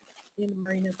in the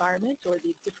marine environment, or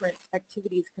the different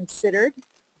activities considered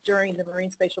during the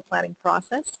marine spatial planning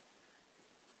process.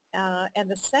 And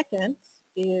the second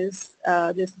is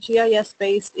this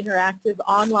GIS-based interactive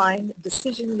online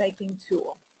decision-making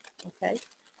tool. Okay,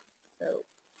 so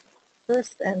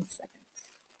first and second.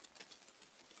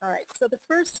 All right, so the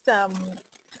first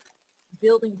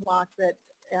building block that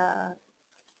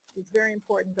is very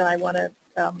important that I want to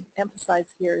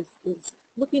emphasize here is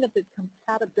looking at the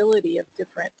compatibility of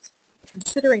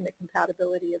considering the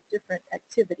compatibility of different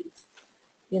activities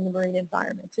in the marine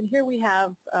environment. And here we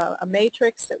have a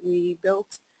matrix that we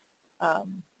built,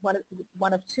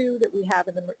 one of two that we have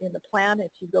in the plan.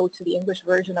 If you go to the English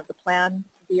version of the plan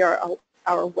via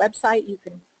our website, you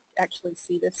can actually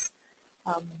see this.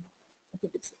 I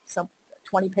think it's some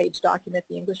 20-page document,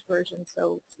 the English version,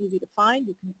 so it's easy to find.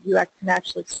 You can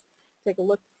actually take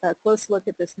a close look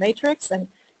at this matrix, and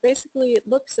basically it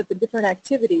looks at the different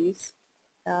activities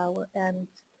and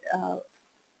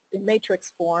in matrix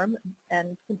form,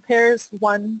 and compares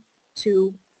one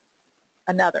to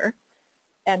another,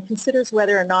 and considers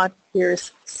whether or not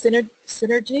there's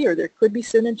synergy, or there could be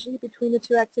synergy between the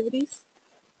two activities,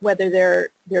 whether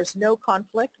there's no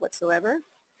conflict whatsoever,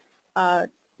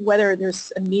 whether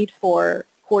there's a need for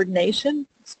coordination,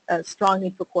 a strong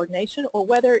need for coordination, or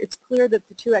whether it's clear that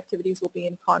the two activities will be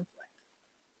in conflict.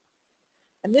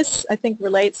 And this, I think,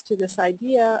 relates to this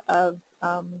idea of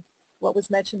what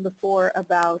was mentioned before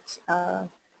about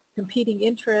competing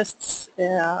interests,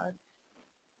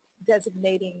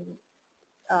 designating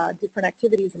different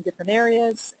activities in different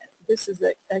areas. This is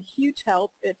a huge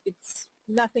help. It's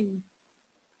nothing,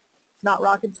 it's not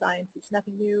rocket science, it's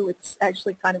nothing new. It's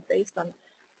actually kind of based on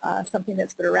something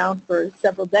that's been around for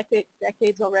several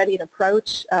decades already, an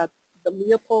approach, the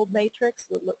Leopold matrix,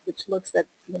 which looks at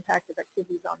the impact of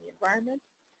activities on the environment,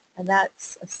 and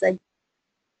that's a segment.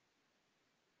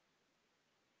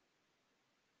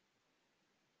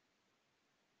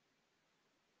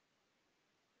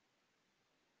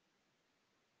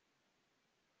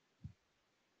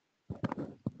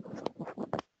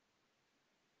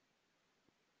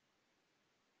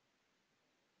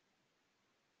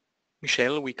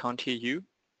 Michelle, we can't hear you.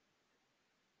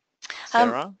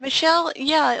 Sarah? Michelle,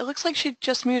 yeah, it looks like she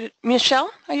just muted.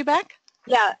 Michelle, are you back?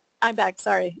 Yeah, I'm back,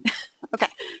 sorry. Okay.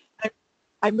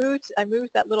 I moved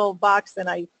that little box, and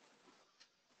I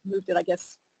moved it, I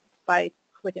guess, by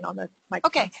clicking on the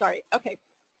microphone. Okay. Sorry. Okay.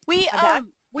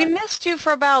 We missed you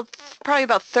for probably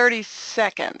about 30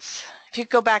 seconds. If you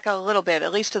could go back a little bit,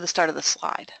 at least to the start of the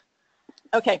slide.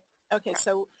 Okay. Okay.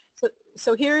 So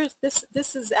here's this.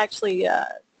 This is actually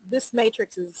this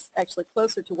matrix is actually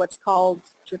closer to what's called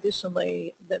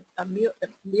traditionally the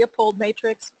Leopold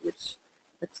matrix, which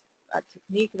it's a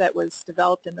technique that was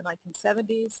developed in the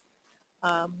 1970s.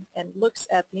 And looks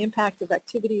at the impact of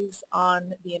activities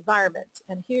on the environment.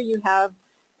 And here you have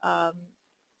a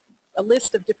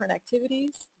list of different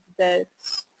activities that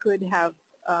could have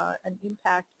an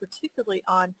impact, particularly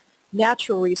on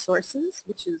natural resources,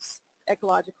 which is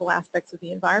ecological aspects of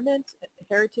the environment,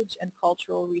 heritage and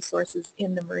cultural resources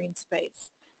in the marine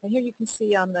space. And here you can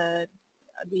see on the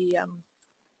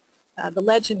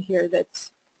legend here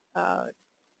that the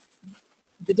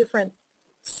different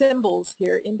symbols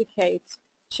here indicate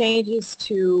changes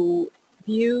to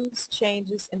views,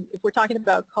 changes, and if we're talking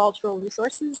about cultural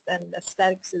resources, then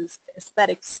aesthetics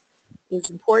is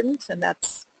important, and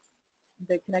that's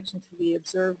the connection to the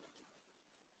observed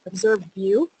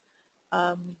view.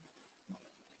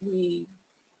 We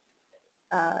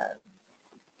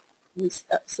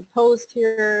supposed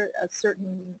here a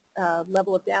certain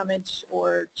level of damage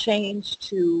or change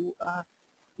to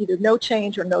either no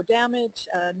change or no damage,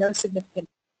 no significant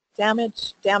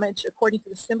damage, damage according to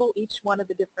the symbol, each one of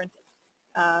the different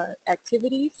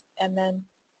activities, and then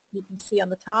you can see on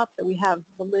the top that we have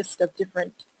the list of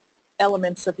different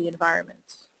elements of the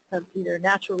environment, of either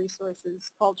natural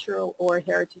resources, cultural, or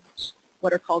heritage,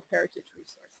 what are called heritage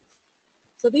resources.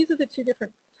 So these are the two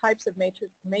different types of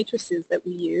matrices that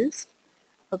we use.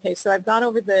 Okay, so I've gone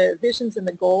over the visions and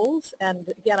the goals, and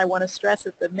again, I want to stress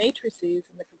that the matrices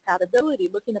and the compatibility,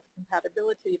 looking at the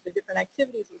compatibility of the different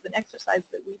activities, was an exercise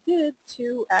that we did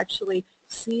to actually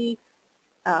see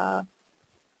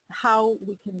how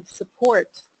we can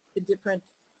support the different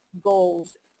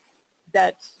goals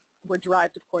that were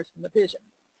derived, of course, from the vision.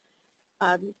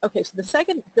 Okay, so the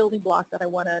second building block that I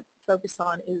want to focus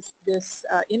on is this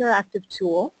interactive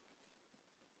tool.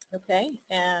 Okay,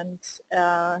 and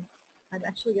I'm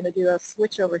actually going to do a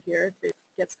switch over here. If it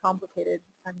gets complicated,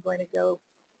 I'm going to go,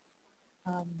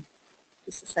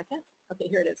 just a second. Okay,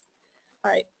 here it is.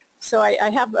 All right, so I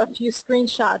have a few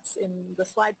screenshots in the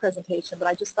slide presentation, but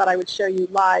I just thought I would show you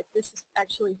live. This is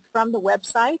actually from the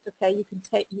website. Okay, you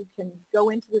can go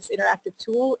into this interactive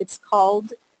tool. It's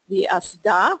called the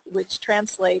ASDA, which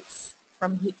translates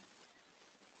from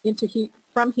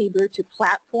Hebrew to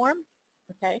platform.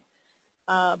 Okay,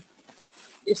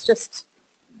 it's just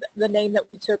the name that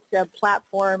we took,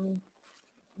 platform,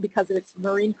 because of its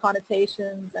marine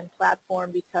connotations, and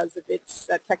platform because of its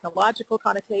technological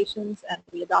connotations, and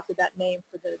we adopted that name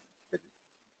for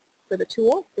the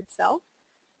tool itself.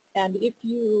 And if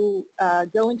you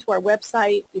go into our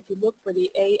website, if you look for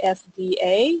the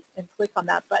ASDA and click on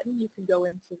that button, you can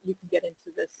get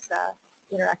into this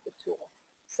interactive tool.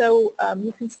 So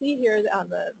you can see here on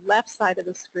the left side of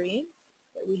the screen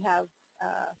that we have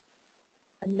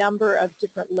a number of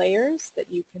different layers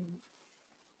that you can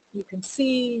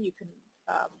see, you can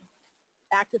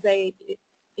activate,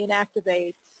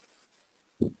 inactivate,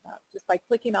 just by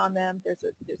clicking on them. There's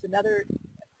another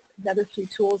few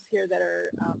tools here that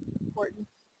are important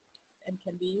and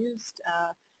can be used.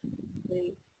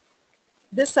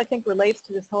 This, I think, relates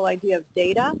to this whole idea of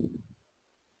data.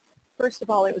 First of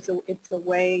all, it's a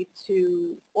way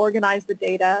to organize the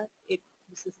data.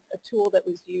 This is a tool that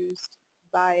was used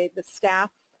by the staff,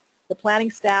 the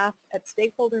planning staff at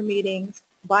stakeholder meetings,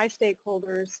 by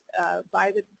stakeholders,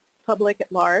 by the public at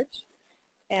large.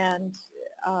 And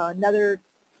another,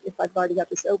 if I've already got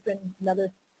this open,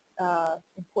 another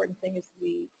important thing is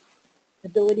the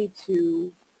ability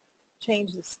to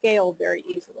change the scale very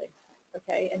easily.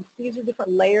 Okay, and these are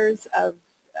different layers of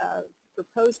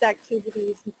proposed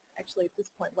activities. Actually, at this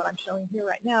point, what I'm showing here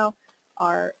right now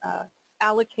are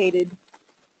allocated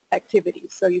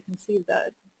activities. So you can see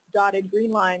the dotted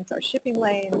green lines are shipping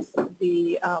lanes.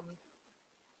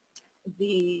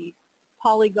 The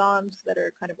polygons that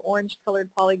are kind of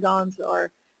orange-colored polygons are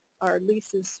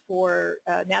leases for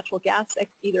natural gas,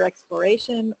 either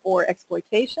exploration or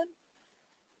exploitation.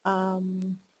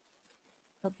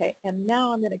 Okay, and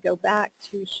now I'm going to go back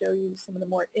to show you some of the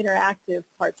more interactive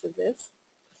parts of this.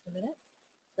 Just a minute.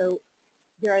 So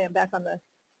here I am back on the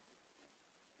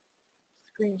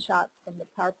screenshot from the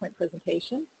PowerPoint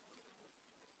presentation.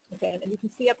 Okay, and you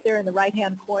can see up there in the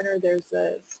right-hand corner, there's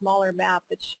a smaller map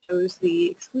that shows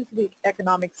the exclusively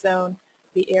economic zone,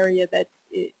 the area that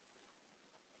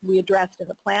we addressed in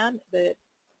the plan. The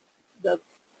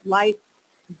light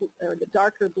or the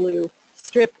darker blue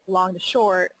strip along the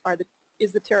shore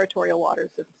is the territorial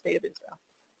waters of the State of Israel.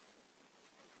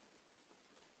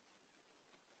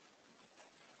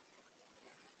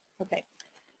 Okay,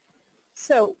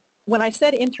 so when I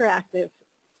said interactive,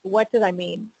 what did I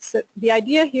mean? So the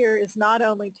idea here is not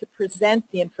only to present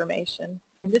the information.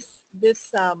 This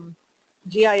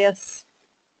GIS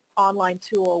online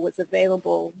tool was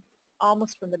available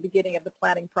almost from the beginning of the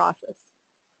planning process.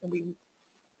 And we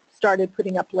started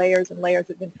putting up layers and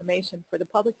layers of information for the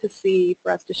public to see,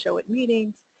 for us to show at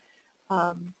meetings.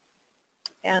 And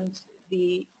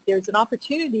there's an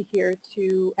opportunity here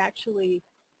to actually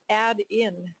add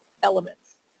in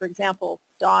elements. For example,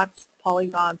 dots,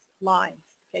 polygons, lines.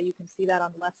 Okay, you can see that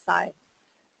on the left side.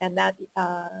 And that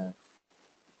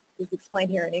is explained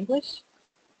here in English.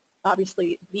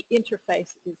 Obviously, the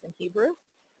interface is in Hebrew.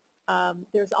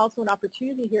 There's also an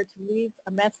opportunity here to leave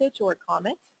a message or a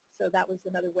comment. So that was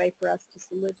another way for us to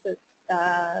solicit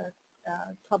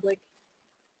public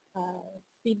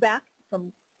feedback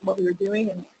from what we were doing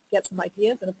and get some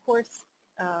ideas. And of course,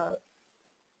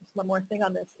 just one more thing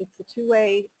on this. It's a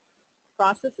two-way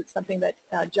process. It's something that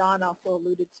John also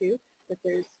alluded to. That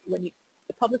there's the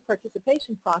public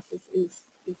participation process is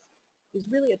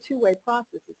really a two-way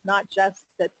process. It's not just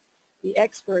that the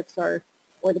experts or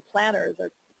the planners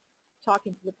are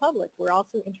talking to the public. We're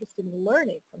also interested in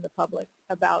learning from the public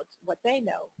about what they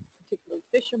know, particularly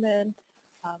fishermen,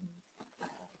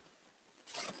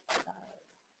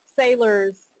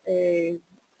 sailors,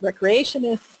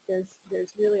 recreationists.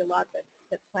 There's really a lot that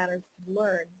planners can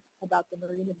learn about the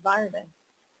marine environment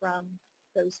from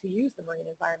those who use the marine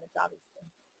environment, obviously.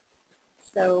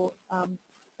 So,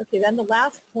 okay, then the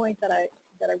last point that I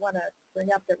want to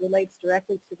bring up that relates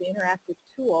directly to the interactive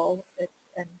tool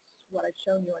and what I've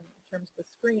shown you in terms of the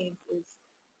screens is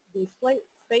the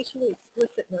spatially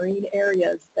explicit marine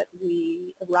areas that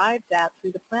we arrived at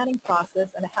through the planning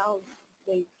process and how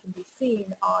they can be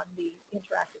seen on the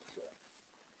interactive tool.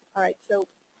 All right, so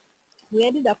we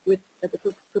ended up with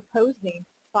proposing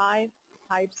 5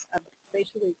 types of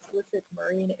spatially explicit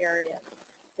marine areas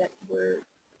that were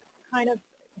kind of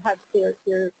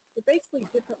they're basically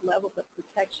different levels of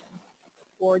protection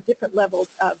or different levels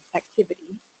of activity.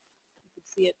 You could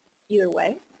see it either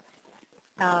way.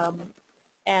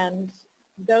 And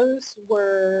those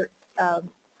were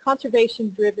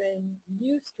conservation-driven,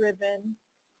 use-driven.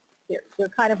 They're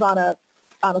kind of on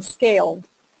a scale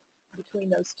between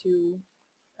those two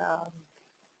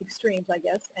extremes, I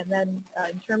guess. And then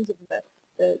in terms of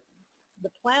the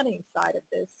planning side of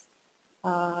this,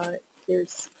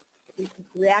 there's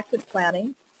reactive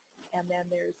planning, and then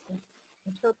there's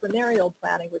entrepreneurial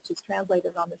planning, which is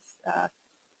translated on this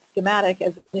schematic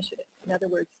as initiative. In other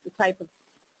words, the type of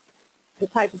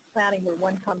planning where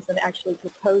one comes and actually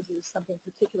proposes something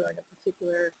particular in a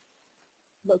particular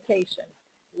location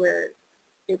where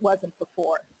it wasn't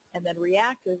before. And then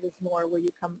reactive is more where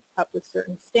you come up with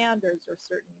certain standards or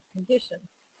certain conditions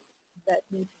that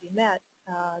need to be met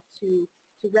to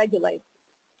regulate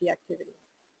the activity.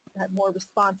 More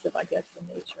responsive, I guess, in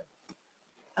nature.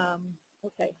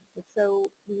 Okay, so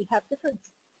we have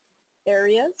different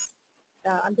areas.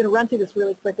 I'm going to run through this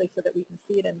really quickly so that we can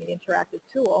see it in the interactive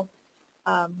tool.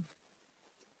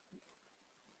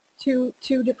 Two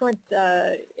different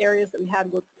areas that we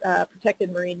had were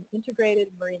protected marine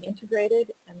integrated,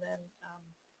 and then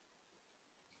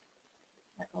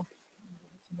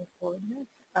move forward here.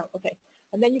 Oh, okay.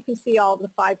 And then you can see all the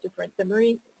 5 different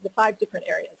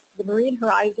areas. The marine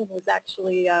horizon was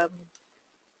actually, I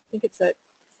think it's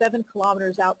 7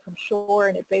 kilometers out from shore,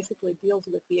 and it basically deals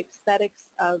with the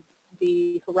aesthetics of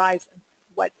the horizon,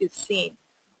 what is seen,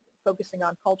 focusing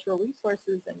on cultural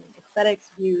resources and aesthetics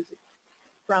views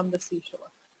from the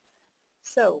seashore.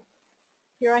 So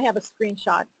here I have a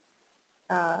screenshot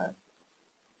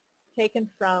taken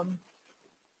from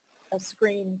a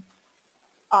screen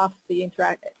off the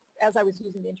interactive. As I was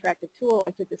using the interactive tool,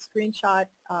 I took a screenshot.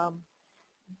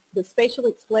 The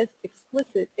spatially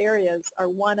explicit areas are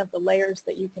one of the layers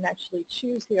that you can actually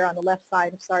choose here on the left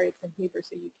side. I'm sorry, it's in Hebrew,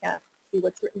 so you can't see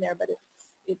what's written there, but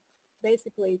it's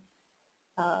basically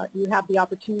you have the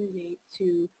opportunity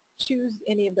to choose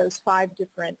any of those 5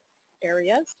 different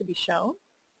areas to be shown.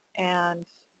 And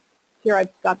here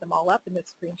I've got them all up in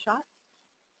this screenshot.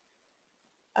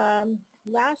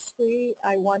 Lastly,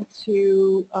 I want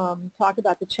to talk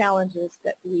about the challenges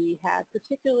that we had,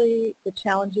 particularly the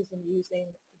challenges in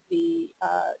using the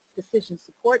decision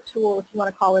support tool, if you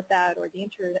want to call it that, or the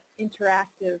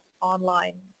interactive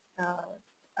online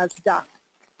SDOC,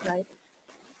 right?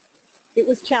 It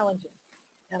was challenging,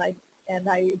 and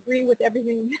I agree with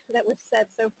everything that was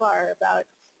said so far about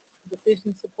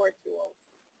decision support tools.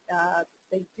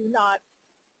 They do not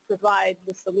provide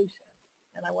the solution,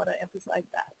 and I want to emphasize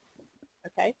that.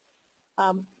 Okay,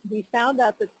 we found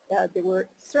out that there were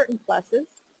certain pluses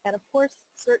and, of course,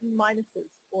 certain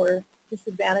minuses or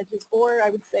disadvantages, or I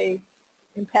would say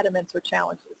impediments or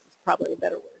challenges is probably a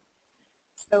better word.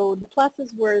 So the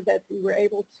pluses were that we were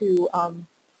able to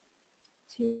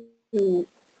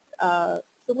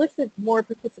solicit more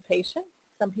participation.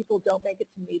 Some people don't make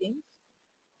it to meetings,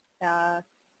 and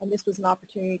this was an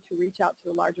opportunity to reach out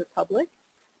to a larger public.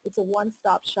 It's a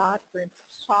one-stop shop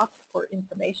for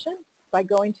information. By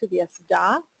going to the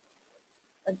SDA,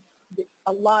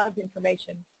 a lot of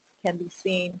information can be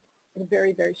seen in a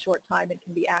very, very short time and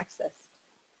can be accessed.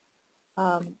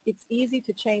 It's easy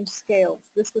to change scales.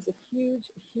 This was a huge,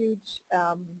 huge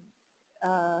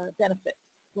benefit.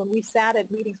 When we sat at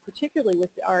meetings, particularly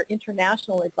with our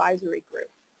international advisory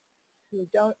group, who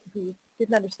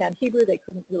didn't understand Hebrew, they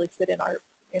couldn't really sit in our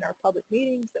public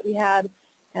meetings that we had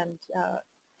and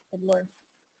learn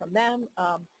from them.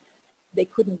 They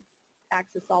couldn't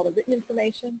access all the written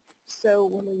information. So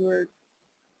when we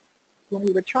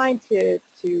were trying to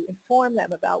inform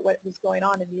them about what was going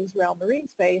on in the Israel marine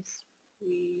space,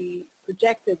 we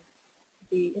projected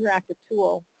the interactive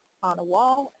tool on a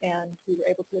wall, and we were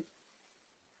able to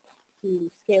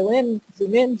to scale in,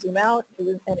 zoom out,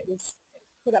 and it was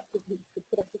put up, we could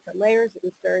put up different layers. It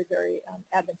was very, very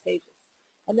advantageous.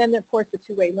 And then, of course, the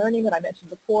two-way learning that I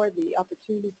mentioned before, the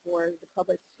opportunity for the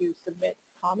public to submit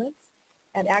comments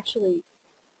and actually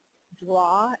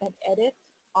draw and edit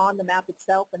on the map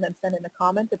itself and then send in a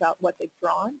comment about what they've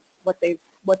drawn, what they've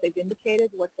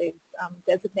indicated, what they've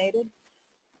designated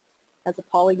as a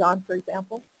polygon, for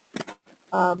example.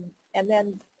 And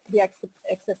then the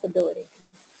accessibility.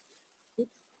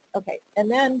 Oops. Okay, and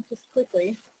then just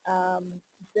quickly,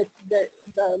 the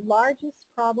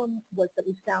largest problem was that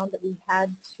we found that we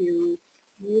had to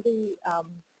really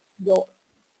go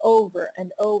over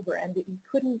and over, and that we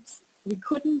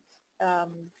couldn't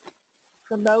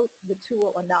promote the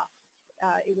tool enough.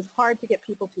 It was hard to get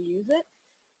people to use it,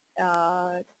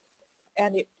 and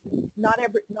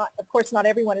of course, not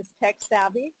everyone is tech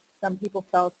savvy. Some people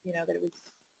felt, that it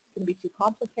was going to be too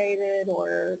complicated,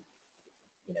 or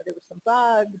there were some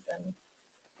bugs, and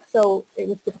so it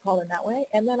was difficult in that way.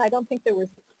 And then I don't think there was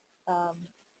a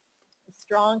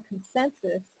strong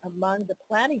consensus among the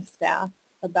planning staff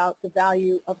about the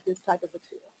value of this type of a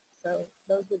tool. So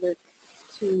those were the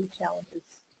two challenges,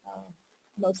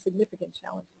 most significant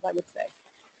challenges, I would say.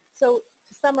 So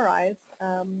to summarize,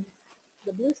 the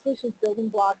Blue Solutions building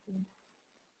blocks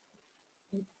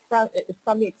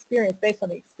from the experience, based on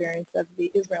the experience of the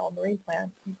Israel Marine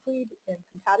Plan, include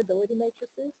compatibility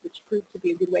matrices, which proved to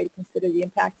be a good way to consider the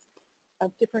impacts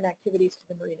of different activities to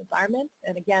the marine environment,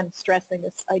 and again, stressing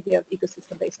this idea of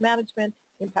ecosystem-based management,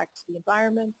 impacts to the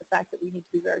environment, the fact that we need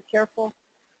to be very careful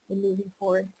in moving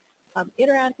forward.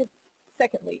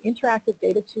 Secondly, interactive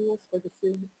data tools for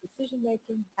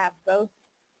decision-making have both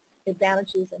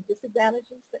advantages and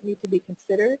disadvantages that need to be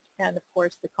considered, and of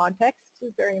course the context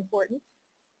is very important.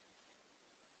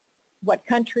 What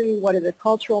country, what are the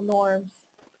cultural norms,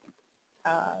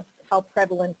 how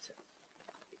prevalent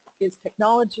is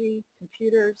technology,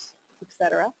 computers,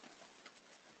 etc.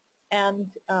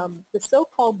 And the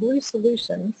so-called blue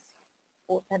solutions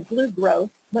and blue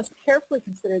growth must carefully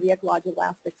consider the ecological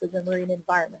aspects of the marine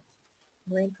environment.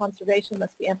 Marine conservation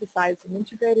must be emphasized and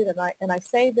integrated, and I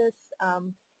say this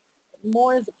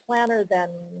more as a planner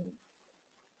than,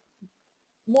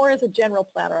 more as a general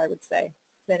planner, I would say,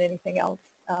 than anything else.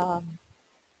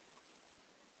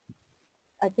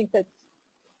 I think that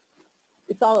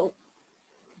it's all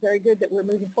very good that we're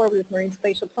moving forward with marine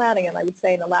spatial planning, and I would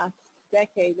say in the last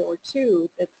decade or two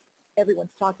that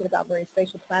everyone's talking about marine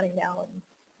spatial planning now. And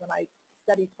when I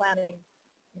studied planning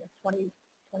 20,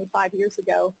 25 years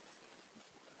ago,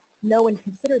 no one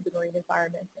considered the marine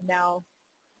environment, and now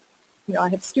I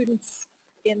have students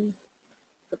in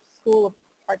the School of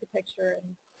Architecture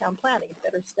and Town Planning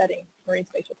that are studying marine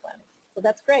spatial planning. So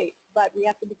that's great, but we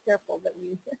have to be careful that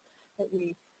we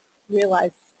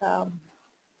realize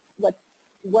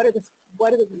what are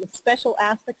the special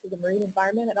aspects of the marine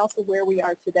environment, and also where we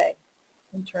are today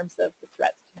in terms of the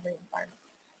threats to the marine environment.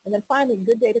 And then finally,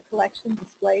 good data collection,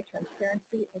 display,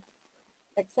 transparency,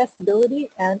 accessibility,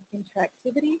 and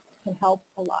interactivity can help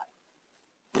a lot.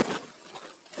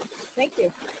 Thank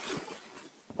you.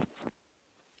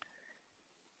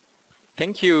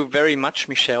 Thank you very much,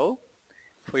 Michelle,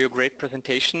 for your great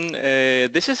presentation.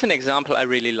 This is an example I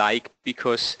really like,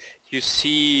 because you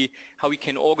see how we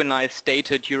can organize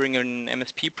data during an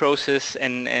MSP process,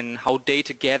 and how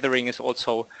data gathering is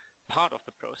also part of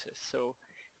the process. So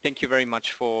thank you very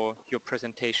much for your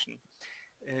presentation.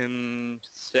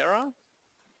 Sarah,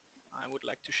 I would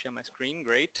like to share my screen.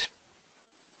 Great.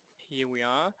 Here we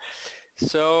are.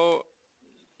 So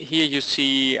here you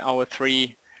see our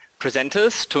three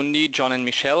presenters, Tundi, John and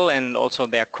Michelle, and also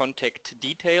their contact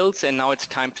details. And now it's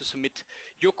time to submit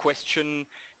your question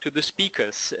to the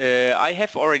speakers. I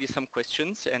have already some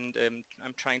questions, and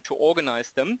I'm trying to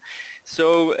organize them.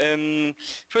 So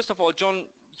first of all, John,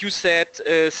 you said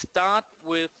start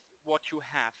with what you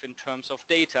have in terms of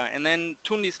data, and then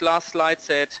Tundi's last slide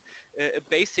said a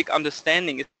basic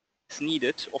understanding is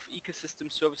needed of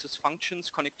ecosystem services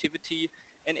functions, connectivity,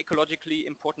 and ecologically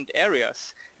important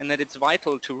areas, and that it's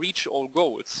vital to reach all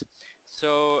goals.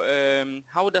 So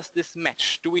how does this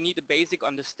match? Do we need a basic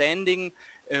understanding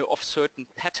of certain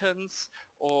patterns,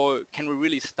 or can we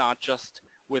really start just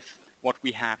with what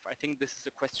we have? I think this is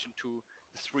a question to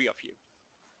the three of you.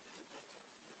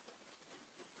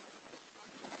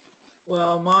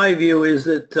 Well, my view is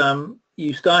that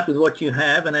you start with what you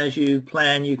have, and as you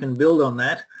plan, you can build on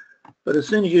that. But as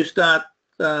soon as you start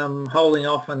holding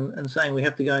off and saying we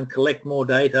have to go and collect more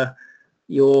data,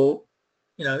 you're,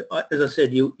 as I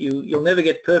said, you'll never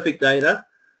get perfect data.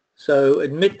 So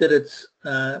admit that it's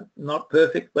not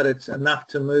perfect, but it's enough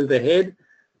to move ahead.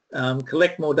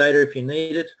 Collect more data if you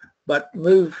need it, but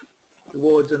move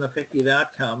towards an effective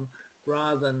outcome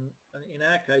rather than, in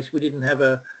our case, we didn't have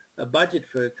a budget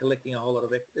for collecting a whole lot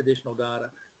of additional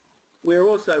data. We're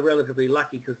also relatively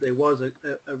lucky because there was a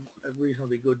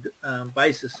reasonably good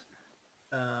basis,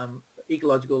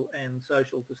 ecological and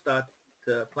social, to start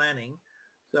planning.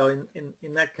 So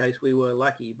in that case we were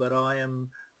lucky, but I am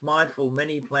mindful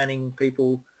many planning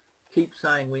people keep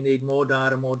saying we need more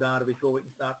data before we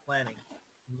can start planning.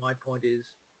 My point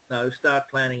is, no, start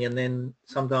planning and then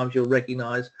sometimes you'll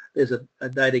recognise there's a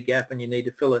data gap and you need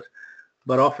to fill it.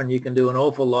 But often you can do an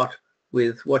awful lot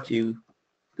with what you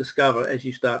discover as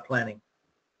you start planning.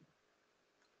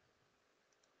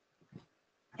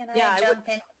 Can I jump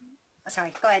in? Oh,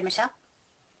 sorry, go ahead, Michelle.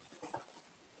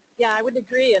 Yeah, I would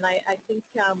agree, and I think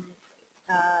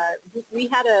we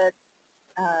had a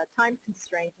time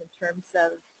constraint in terms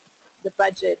of the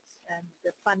budget and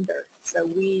the funder. So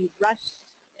we rushed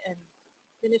and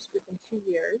finished within 2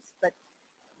 years, but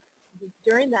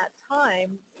during that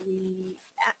time we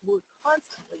were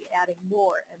constantly adding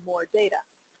more and more data.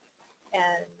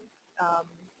 And I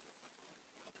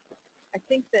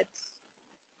think that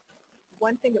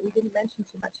one thing that we didn't mention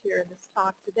too much here in this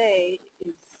talk today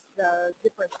is the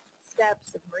different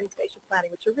steps of marine spatial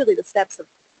planning, which are really the steps of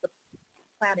the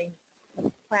planning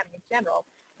in general.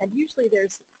 And usually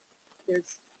there's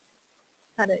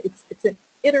kind of, it's an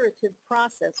iterative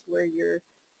process where you're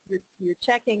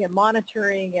checking and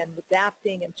monitoring and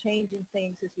adapting and changing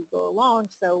things as you go along.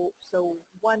 So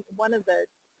one of the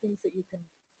things that you can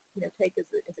take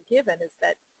as a given is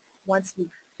that once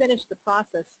you've finished the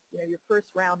process, your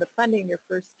first round of funding, your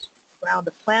first round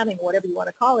of planning, whatever you want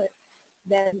to call it,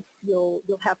 then you'll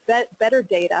have better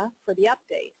data for the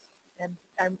update. And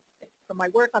from my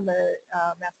work on the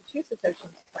Massachusetts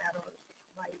Oceans Plan, or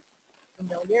my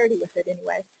familiarity with it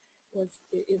anyway,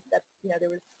 is that there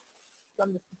was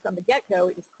from the get-go,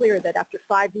 it was clear that after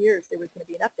 5 years there was going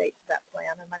to be an update to that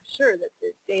plan, and I'm sure that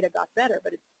the data got better,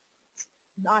 but it's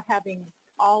not having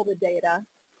all the data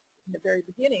in the very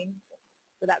beginning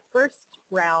for that first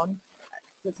round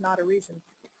was not a reason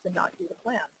to not do the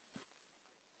plan.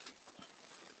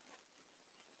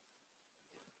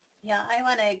 Yeah, I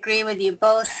want to agree with you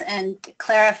both and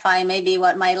clarify maybe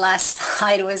what my last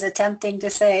slide was attempting to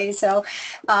say. So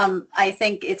I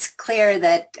think it's clear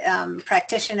that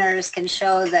practitioners can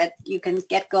show that you can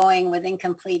get going with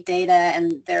incomplete data,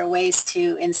 and there are ways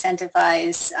to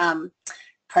incentivize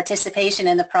participation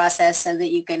in the process so that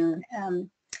you can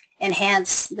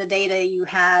enhance the data you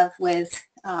have with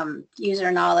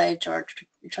user knowledge or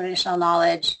traditional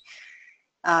knowledge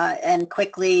and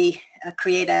quickly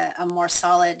create a more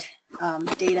solid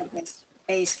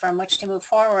database from which to move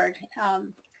forward.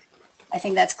 I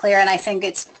think that's clear, and I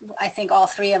think all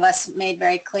three of us made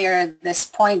very clear this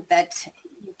point that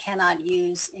you cannot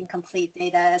use incomplete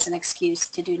data as an excuse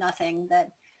to do nothing. That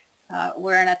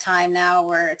we're in a time now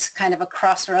where it's kind of a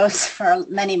crossroads for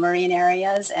many marine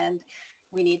areas, and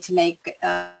we need to make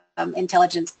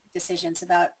intelligent decisions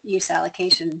about use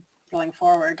allocation going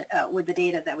forward with the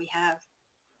data that we have.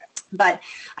 But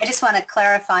I just want to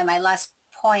clarify my last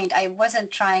point. I wasn't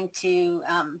trying to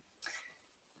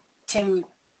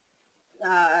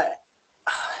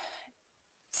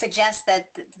suggest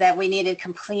that we needed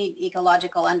complete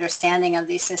ecological understanding of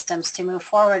these systems to move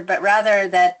forward, but rather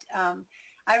that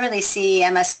I really see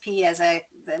MSP as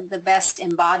the best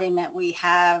embodiment we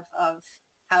have of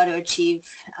how to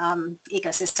achieve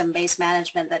ecosystem-based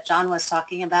management that John was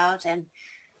talking about. And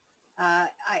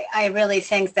I really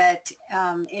think that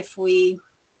if we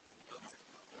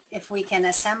can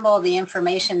assemble the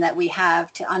information that we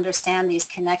have to understand these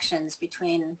connections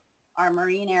between our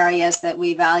marine areas that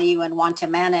we value and want to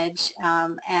manage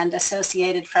and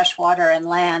associated freshwater and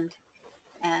land,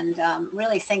 and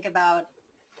really think about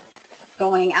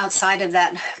going outside of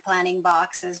that planning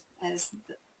box,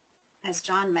 as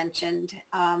John mentioned,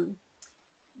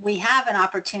 we have an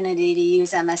opportunity to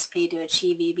use MSP to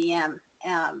achieve EBM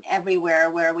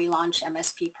everywhere where we launch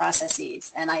MSP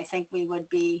processes, and I think we would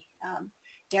be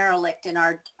derelict in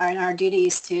our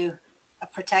duties to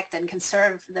protect and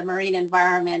conserve the marine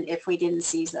environment if we didn't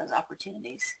seize those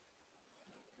opportunities.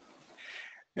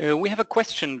 We have a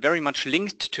question very much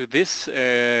linked to this.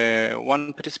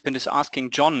 One participant is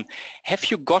asking, John, have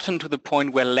you gotten to the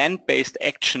point where land-based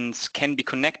actions can be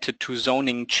connected to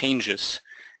zoning changes?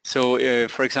 So,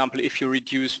 for example, if you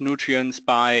reduce nutrients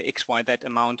by X, Y, that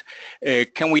amount,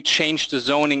 can we change the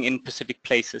zoning in specific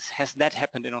places? Has that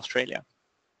happened in Australia?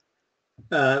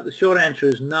 The short answer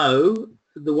is no.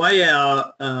 The way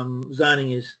our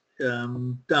zoning is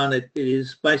done, it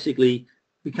is basically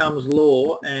becomes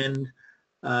law, and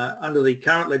Under the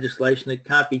current legislation, it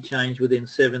can't be changed within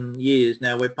 7 years.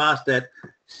 Now, we're past that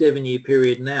 7-year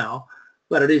period now,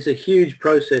 but it is a huge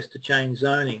process to change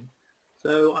zoning.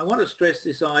 So I want to stress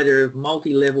this idea of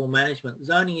multi-level management.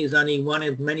 Zoning is only one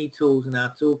of many tools in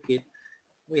our toolkit.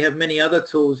 We have many other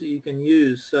tools that you can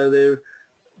use. So there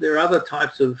are other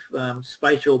types of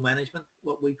spatial management,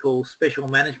 what we call special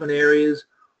management areas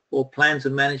or plans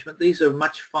of management. These are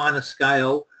much finer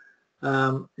scale.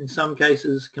 In some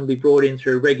cases can be brought in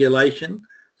through regulation,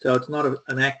 so it's not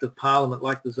an act of parliament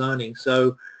like the zoning.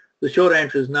 So the short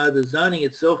answer is no, the zoning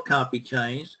itself can't be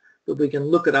changed, but we can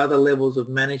look at other levels of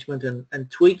management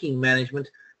and tweaking management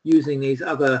using these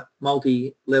other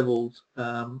multi-levels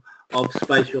of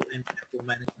spatial and temporal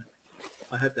management.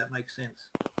 I hope that makes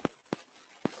sense.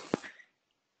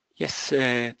 Yes,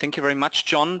 thank you very much,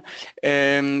 John.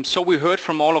 So we heard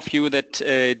from all of you that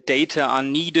data are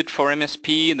needed for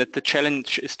MSP, that the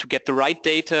challenge is to get the right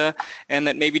data, and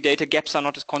that maybe data gaps are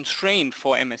not a constraint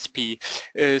for MSP.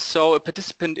 So a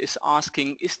participant is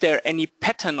asking, is there any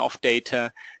pattern of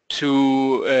data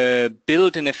to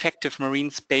build an effective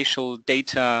marine spatial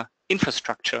data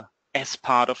infrastructure as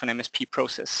part of an MSP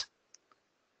process?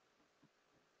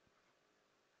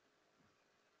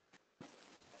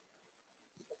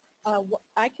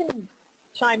 I can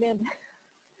chime in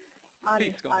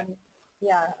on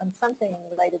something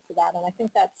related to that, and I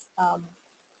think that's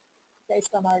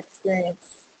based on our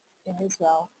experience in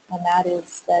Israel, and that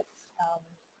is that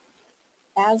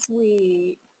as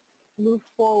we moved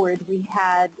forward, we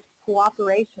had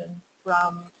cooperation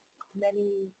from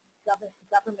many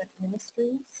government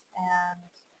ministries and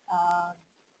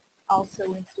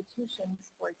also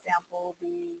institutions, for example,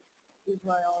 the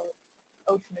Israel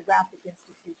Oceanographic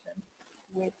Institution,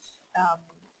 which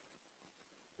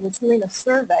was doing a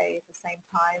survey at the same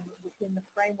time within the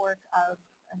framework of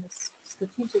a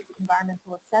strategic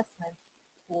environmental assessment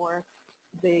for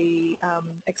the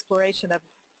exploration of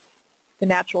the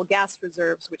natural gas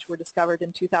reserves, which were discovered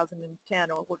in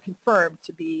 2010 or were confirmed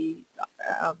to be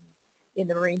in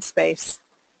the marine space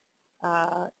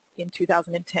in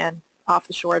 2010 off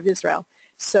the shore of Israel.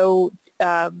 So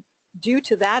due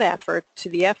to that effort, to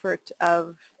the effort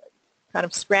of kind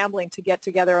of scrambling to get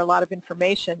together a lot of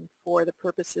information for the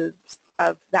purposes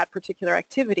of that particular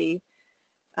activity,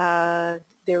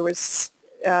 there was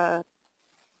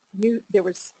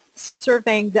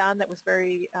surveying done that was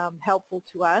very helpful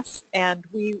to us, and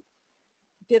we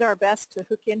did our best to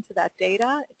hook into that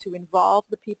data, to involve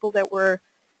the people that were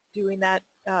doing that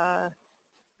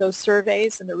those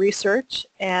surveys and the research,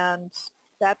 and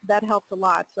that helped a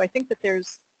lot. So I think that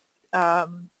there's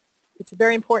it's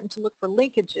very important to look for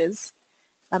linkages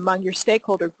among your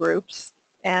stakeholder groups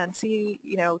and see,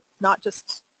 not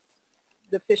just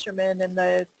the fishermen and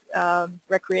the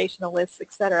recreationalists,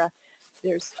 etc.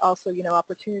 There's also,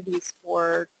 opportunities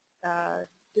for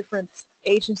different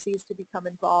agencies to become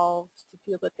involved, to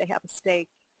feel that they have a stake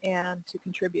and to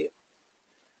contribute.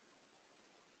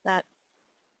 That's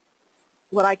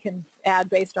what I can add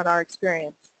based on our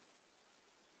experience.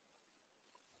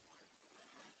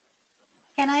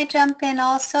 Can I jump in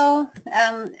also?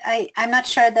 I'm not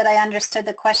sure that I understood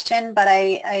the question, but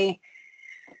I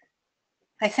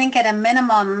think at a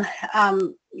minimum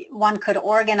one could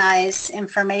organize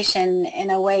information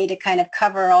in a way to kind of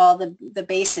cover all the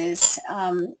bases.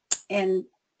 And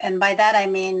by that I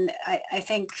mean, I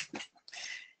think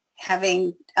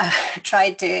having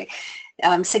tried to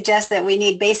suggest that we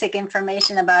need basic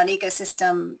information about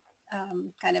ecosystem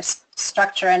kind of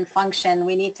structure and function.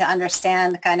 We need to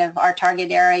understand kind of our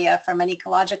target area from an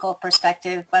ecological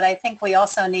perspective, but I think we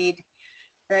also need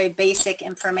very basic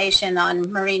information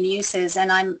on marine uses, and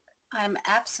I'm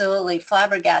absolutely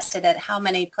flabbergasted at how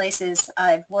many places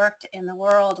I've worked in the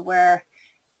world where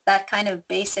that kind of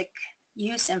basic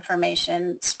use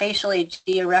information, spatially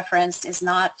georeferenced, is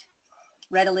not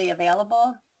readily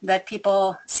available, that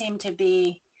people seem to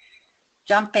be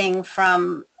jumping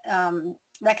from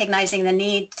recognizing the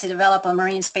need to develop a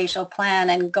marine spatial plan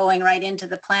and going right into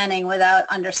the planning without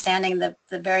understanding the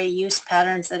very use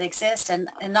patterns that exist, and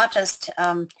not just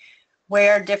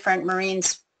where different marine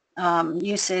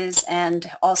uses and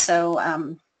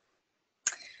also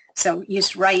so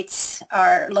use rights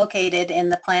are located in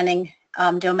the planning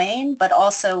domain, but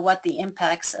also what the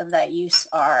impacts of that use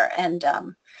are. And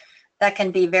that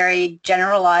can be very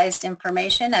generalized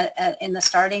information in the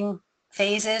starting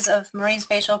phases of marine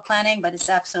spatial planning, but it's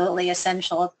absolutely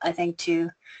essential, I think, to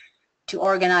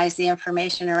organize the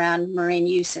information around marine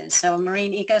uses. So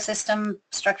marine ecosystem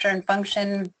structure and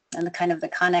function and the kind of the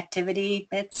connectivity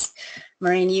bits,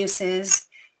 marine uses,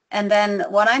 And then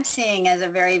what I'm seeing as a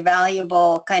very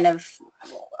valuable kind of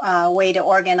way to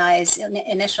organize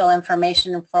initial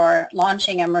information for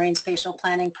launching a marine spatial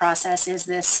planning process is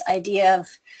this idea of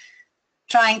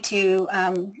trying to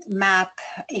map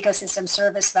ecosystem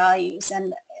service values.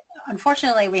 And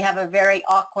unfortunately, we have a very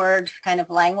awkward kind of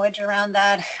language around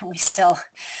that.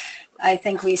 I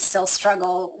think we still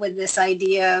struggle with this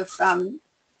idea of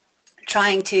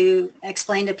trying to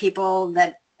explain to people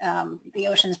that the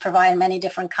oceans provide many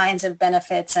different kinds of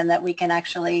benefits and that we can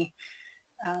actually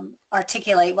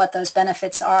articulate what those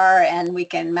benefits are, and we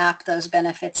can map those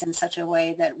benefits in such a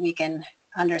way that we can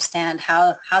understand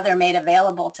how they're made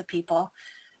available to people.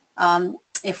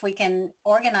 If we can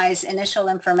organize initial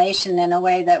information in a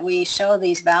way that we show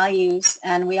these values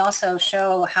and we also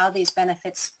show how these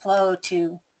benefits flow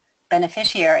to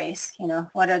beneficiaries,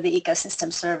 what are the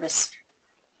ecosystem service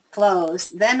flows,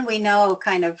 then we know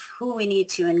kind of who we need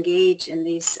to engage in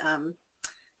these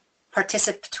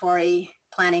participatory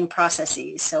planning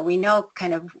processes. So we know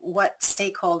kind of what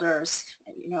stakeholders,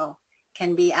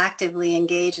 can be actively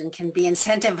engaged and can be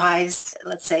incentivized,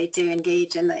 let's say, to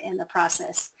engage in the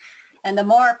process. And the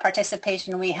more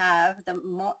participation we have, the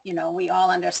more, we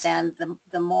all understand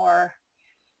the more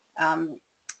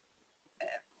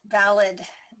valid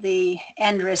the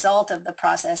end result of the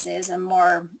process is, and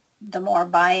the more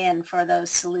buy-in for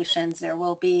those solutions there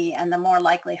will be, and the more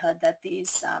likelihood that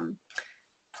these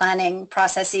planning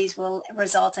processes will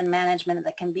result in management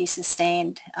that can be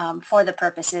sustained for the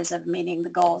purposes of meeting the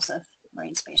goals of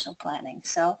marine spatial planning.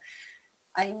 So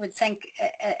I would think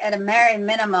at a very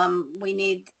minimum, we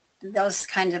need those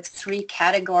kinds of 3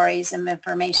 categories of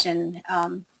information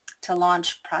to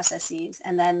launch processes,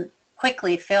 and then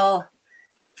quickly fill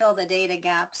the data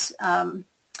gaps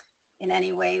in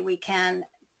any way we can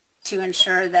to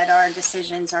ensure that our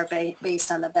decisions are based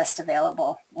on the best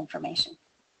available information.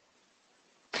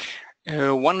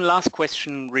 One last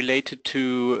question related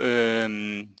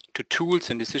to tools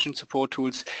and decision support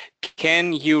tools.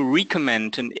 Can you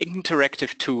recommend an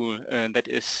interactive tool that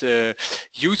is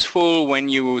useful when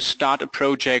you start a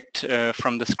project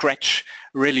from the scratch,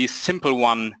 really simple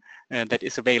one that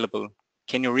is available?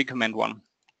 Can you recommend one?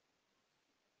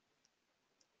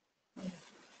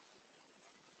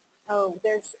 Oh,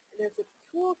 there's a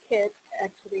toolkit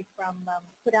actually from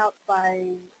put out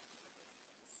by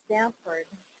Stanford,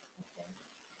 I think.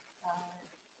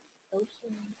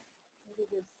 Ocean, maybe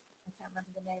it is, I can't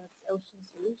remember the name. It's Ocean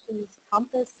Solutions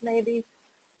Compass, maybe,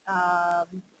 that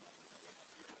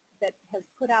has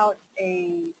put out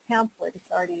a pamphlet. It's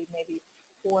already maybe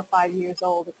 4 or 5 years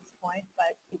old at this point,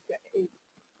 but it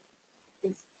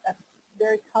is a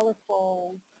very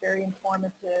colorful, very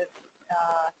informative.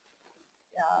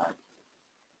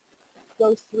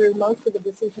 Goes through most of the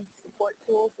decision support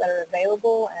tools that are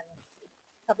available, and it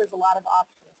covers a lot of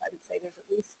options. I would say there's at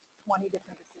least 20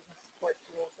 different decision support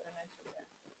tools that are mentioned there.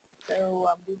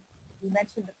 So we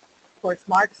mentioned, of course,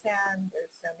 MarkSand,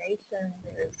 there's Zonation,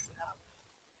 there's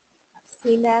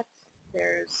CNET,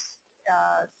 there's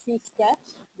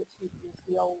C-Sketch, which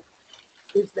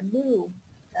is the new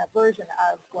version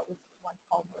of what was once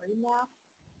called Marine Map.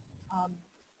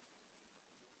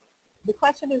 The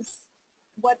question is,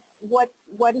 what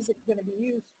is it going to be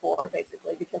used for,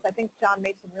 basically? Because I think John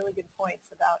made some really good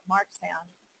points about MarkSand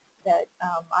that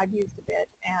I've used a bit,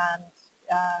 and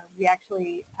we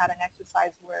actually had an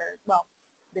exercise where, well,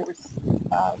 there was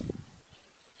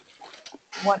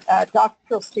one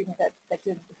doctoral student that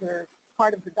did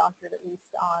part of her doctorate, at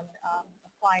least, on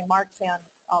applying MarkSand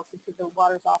also to the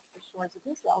waters off the shores of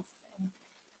Israel. And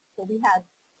so we had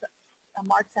a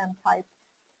MarkSand type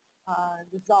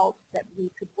result that we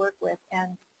could work with,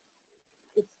 and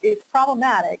it's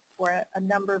problematic for a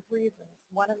number of reasons.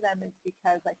 One of them is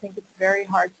because I think it's very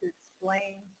hard to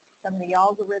explain some of the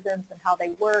algorithms and how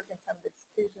they work and some of the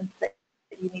decisions that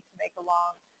you need to make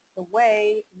along the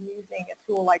way using a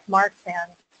tool like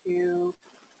MarkSand to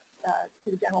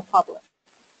the general public.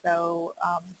 So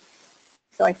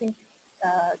so I think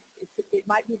it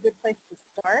might be a good place to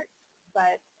start,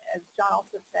 but as John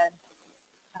also said,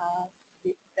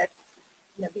 that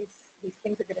these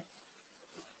things are going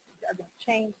to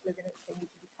change. They need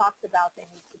to be talked about. They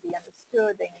need to be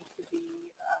understood. They need to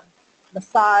be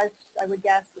massaged, I would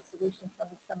guess, the solutions from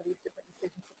some of these different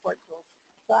decision support tools.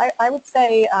 So I would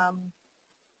say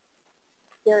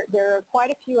there are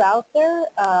quite a few out there,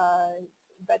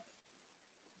 but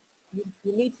you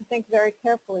need to think very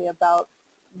carefully about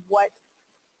what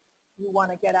you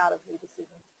want to get out of the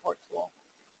decision support tool.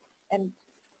 And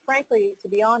frankly, to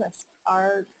be honest,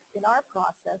 in our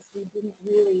process, we didn't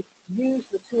really use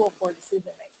the tool for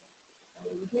decision making. I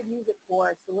mean, we did use it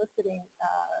for soliciting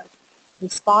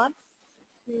response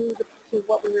to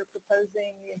what we were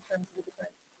proposing in terms of the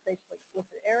different spatially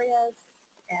explicit areas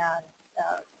and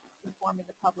informing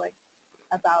the public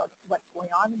about what's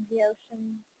going on in the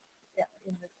ocean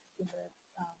in the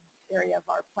area of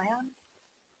our plan.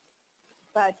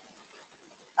 But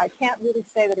I can't really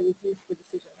say that it was used for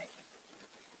decision making.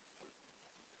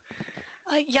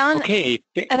 Jan, Okay.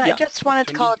 and I just wanted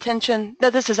to Tundi. call attention, no,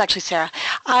 this is actually Sarah.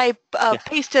 I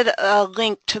pasted a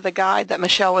link to the guide that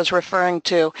Michelle was referring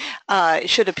to. It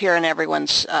should appear in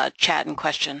everyone's chat and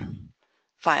question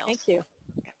files. Thank you.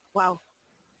 Wow.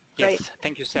 Great. Yes,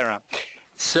 thank you, Sarah.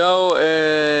 So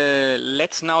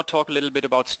let's now talk a little bit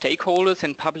about stakeholders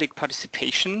and public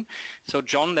participation. So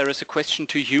John, there is a question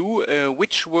to you.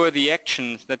 Which were the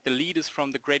actions that the leaders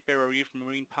from the Great Barrier Reef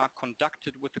Marine Park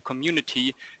conducted with the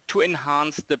community to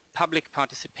enhance the public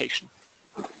participation?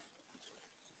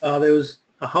 There was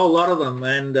a whole lot of them,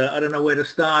 and I don't know where to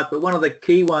start, but one of the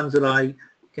key ones that I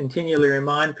continually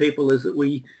remind people is that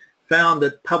we found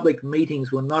that public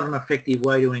meetings were not an effective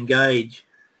way to engage.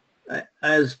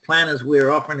 As planners,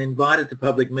 we're often invited to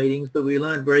public meetings, but we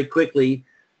learned very quickly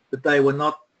that they were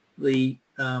not the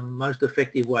most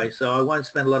effective way. So I won't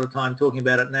spend a lot of time talking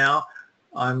about it now.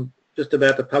 I'm just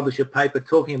about to publish a paper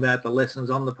talking about the lessons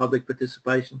on the public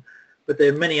participation, but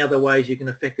there are many other ways you can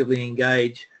effectively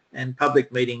engage, and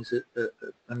public meetings are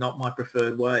not my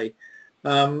preferred way.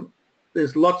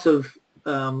 There's lots of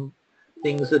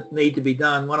things that need to be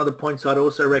done. One of the points I'd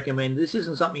also recommend, this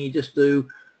isn't something you just do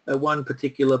at one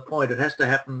particular point. It has to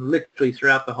happen literally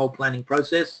throughout the whole planning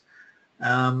process.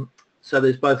 So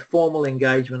there's both formal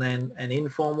engagement and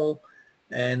informal,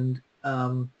 and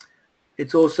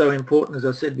it's also important, as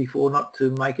I said before, not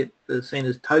to make it seen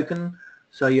as token.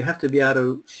 So you have to be able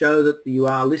to show that you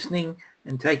are listening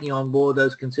and taking on board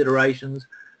those considerations,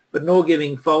 but nor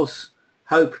giving false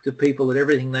hope to people that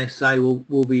everything they say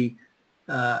will be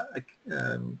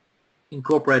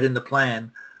incorporated in the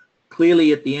plan.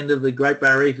 Clearly, at the end of the Great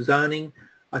Barrier Reef zoning,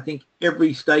 I think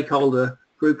every stakeholder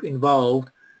group involved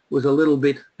was a little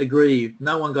bit aggrieved.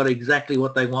 No one got exactly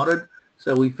what they wanted,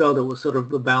 so we felt it was sort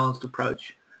of a balanced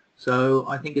approach. So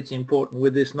I think it's important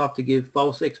with this not to give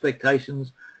false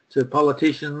expectations to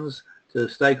politicians, to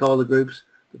stakeholder groups,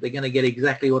 that they're going to get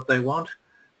exactly what they want.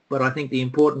 But I think the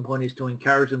important point is to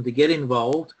encourage them to get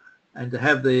involved and to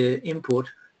have their input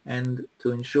and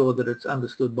to ensure that it's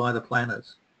understood by the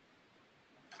planners.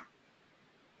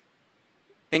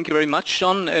 Thank you very much,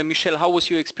 John. Michelle, how was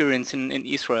your experience in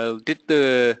Israel? Did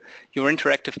your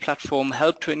interactive platform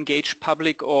help to engage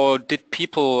public, or did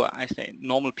people, I say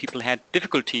normal people, had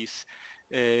difficulties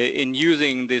in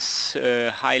using this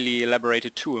highly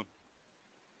elaborated tool?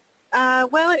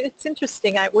 Well, it's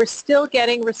interesting. We're still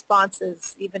getting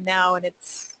responses even now, and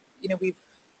it's, we've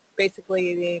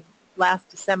basically, last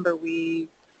December we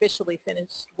officially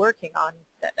finished working on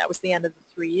that. That was the end of the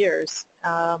 3 years.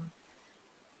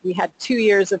 We had 2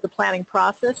 years of the planning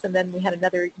process, and then we had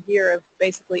another year of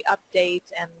basically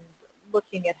update and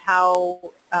looking at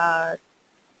how,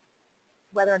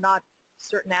 whether or not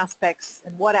certain aspects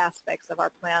and what aspects of our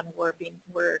plan were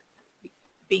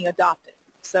being adopted.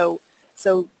 So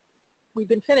we've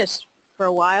been finished for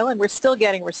a while, and we're still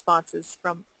getting responses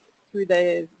through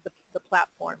the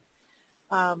platform.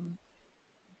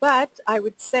 But I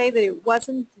would say that it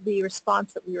wasn't the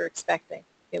response that we were expecting.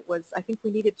 It was, I think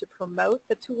we needed to promote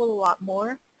the tool a lot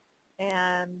more,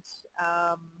 and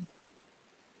I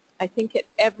think at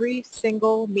every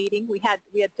single meeting we had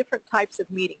different types of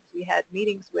meetings. We had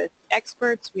meetings with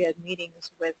experts, we had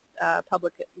meetings with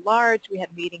public at large, we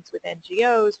had meetings with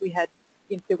NGOs,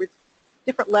 there were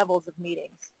different levels of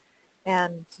meetings,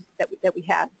 and that we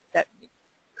had that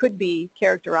could be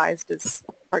characterized as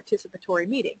participatory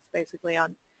meetings, basically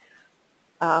on,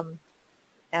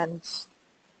 and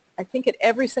I think at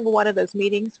every single one of those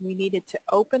meetings we needed to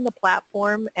open the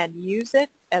platform and use it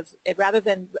rather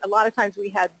than, a lot of times we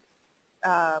had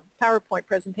PowerPoint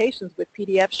presentations with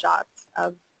PDF shots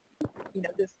of,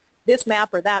 this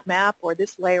map or that map or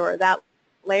this layer or that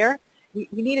layer. We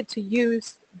needed to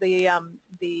use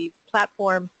the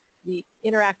platform, the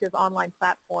interactive online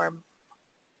platform,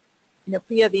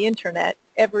 via the internet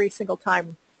every single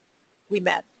time we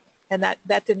met, and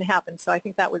that didn't happen. So I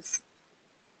think that would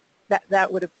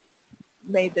have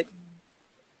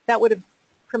that would have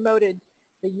promoted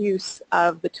the use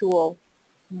of the tool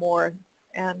more,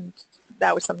 and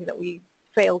that was something that we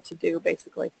failed to do,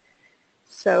 basically.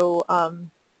 So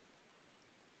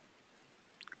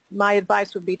my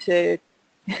advice would be to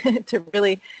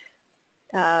really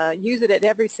use it at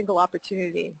every single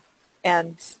opportunity,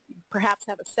 and perhaps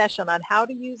have a session on how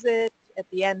to use it at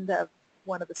the end of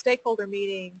one of the stakeholder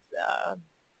meetings,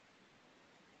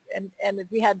 and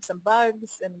we had some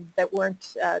bugs and that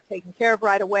weren't taken care of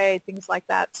right away, things like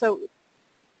that. So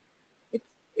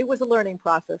it was a learning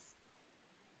process.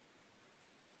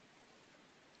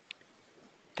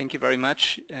 Thank you very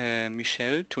much,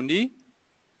 Michelle. Tundi,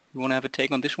 you want to have a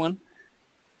take on this one?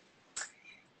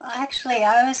 Well, actually,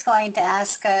 I was going to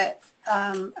ask a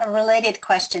related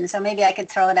question, so maybe I could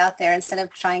throw it out there instead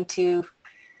of trying to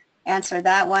answer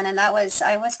that one. And that was,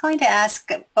 I was going to ask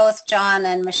both John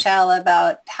and Michelle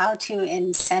about how to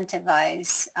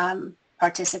incentivize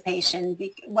participation,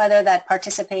 whether that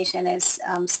participation is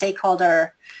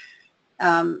stakeholder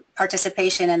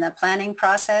participation in the planning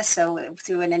process, so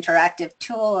through an interactive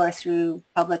tool or through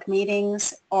public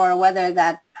meetings, or whether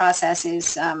that process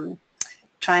is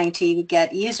trying to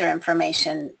get user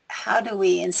information. How do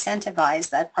we incentivize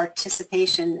that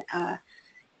participation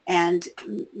and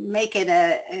make it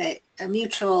a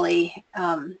mutually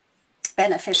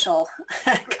beneficial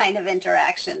kind of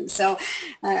interaction? So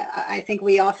I think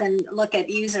we often look at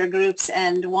user groups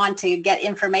and want to get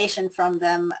information from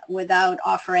them without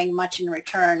offering much in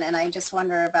return. And I just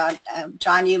wonder about,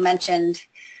 John, you mentioned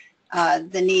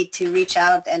the need to reach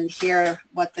out and hear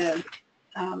what the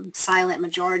silent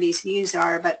majority's views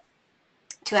are, but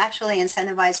to actually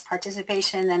incentivize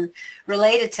participation. And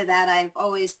related to that, I've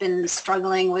always been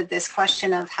struggling with this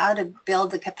question of how to build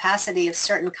the capacity of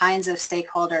certain kinds of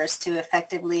stakeholders to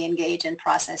effectively engage in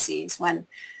processes when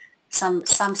some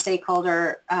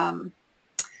stakeholder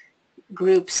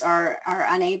groups are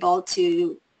unable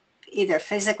to either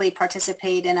physically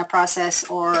participate in a process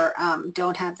or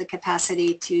don't have the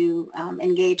capacity to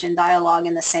engage in dialogue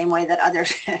in the same way that other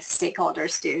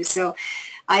stakeholders do. So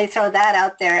I throw that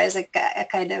out there as a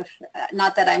kind of,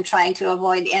 not that I'm trying to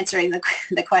avoid answering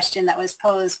the question that was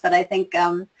posed, but I think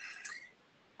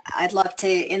I'd love to,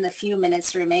 in the few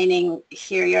minutes remaining,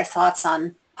 hear your thoughts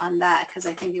on that, because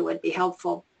I think it would be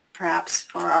helpful perhaps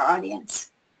for our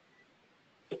audience.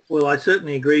 Well, I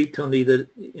certainly agree, Tundi, that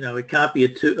it can't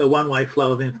be a one-way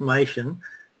flow of information.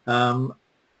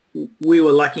 We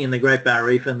were lucky in the Great Barrier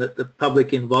Reef and that the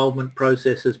public involvement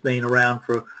process has been around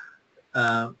for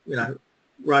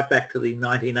right back to the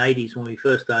 1980s when we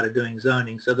first started doing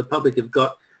zoning. So the public have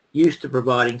got used to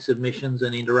providing submissions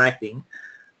and interacting.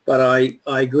 But I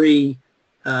agree,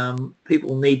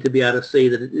 people need to be able to see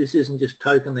that this isn't just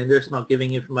token, they're just not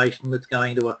giving information that's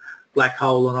going to a black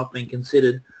hole or not being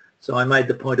considered. So I made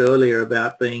the point earlier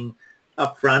about being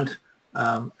upfront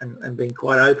and being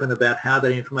quite open about how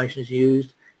that information is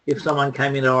used. If someone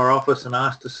came into our office and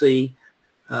asked to see,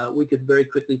 we could very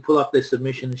quickly pull up their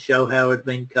submission, show how it had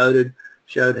been coded,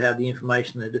 showed how the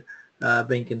information had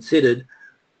been considered.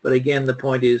 But again, the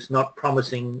point is not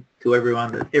promising to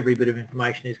everyone that every bit of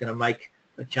information is going to make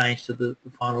a change to the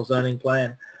final zoning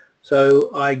plan. So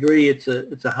I agree it's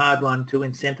a hard one to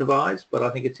incentivize, but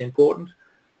I think it's important.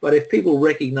 But if people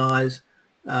recognise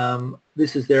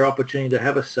this is their opportunity to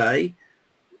have a say,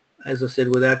 as I said,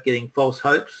 without getting false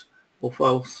hopes or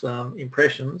false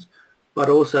impressions, but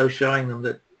also showing them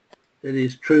that it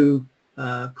is true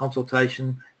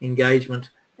consultation, engagement,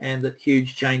 and that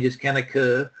huge changes can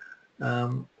occur,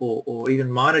 or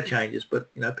even minor changes, but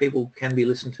people can be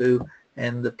listened to,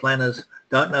 and the planners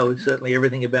don't know certainly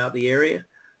everything about the area.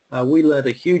 We learned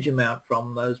a huge amount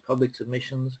from those public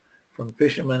submissions, from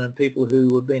fishermen and people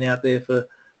who have been out there for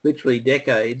literally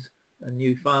decades and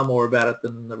knew far more about it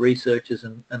than the researchers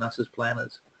and us as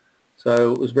planners.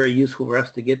 So it was very useful for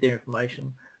us to get their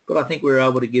information, but I think we were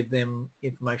able to give them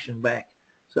information back.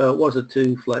 So it was a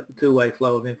two-way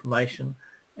flow of information.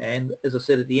 And as I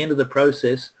said, at the end of the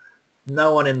process,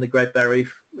 no one in the Great Barrier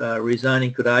Reef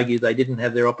rezoning could argue they didn't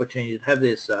have their opportunity to have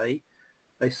their say.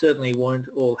 They certainly weren't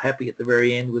all happy at the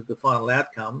very end with the final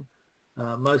outcome.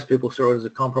 Most people saw it as a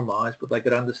compromise, but they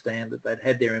could understand that they'd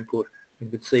had their input and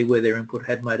could see where their input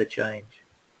had made a change.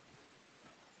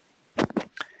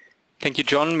 Thank you,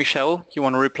 John. Michelle, you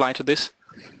want to reply to this?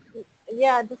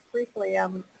 Yeah, just briefly.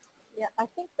 Yeah, I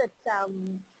think that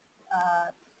from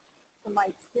my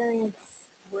experience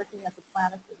working as a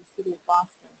planner for the city of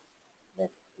Boston,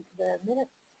 that the minute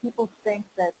people think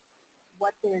that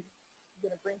what they're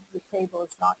going to bring to the table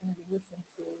is not going to be listened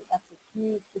to, that's a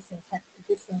huge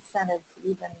disincentive to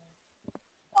even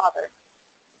bother.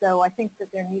 So I think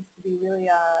that there needs to be really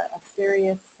a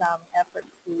serious effort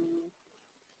to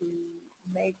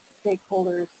make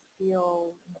stakeholders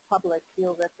feel, and the public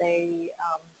feel, that they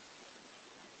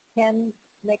can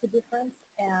make a difference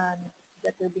and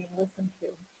that they're being listened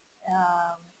to.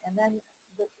 And then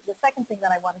the second thing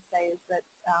that I want to say is that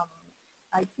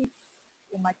I teach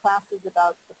in my classes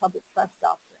about the public trust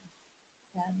doctrine.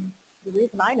 And the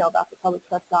reason I know about the public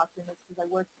trust doctrine is because I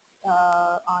worked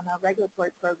on a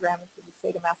regulatory program for the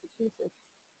state of Massachusetts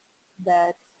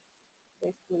that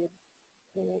basically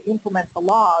implements a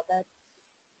law that,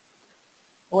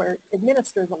 or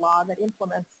administers a law that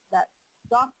implements that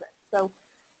doctrine. So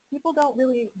people don't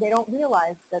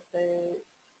realize that the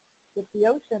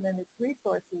ocean and its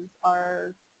resources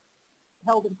are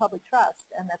held in public trust,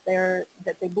 and that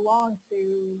they belong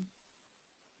to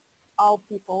all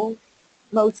people,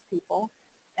 most people,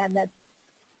 and that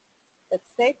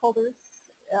stakeholders,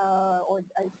 or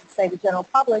I should say the general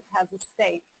public, has a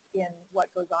stake in what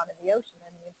goes on in the ocean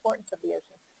and the importance of the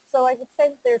ocean. So I would say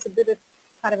that there's a bit of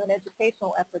kind of an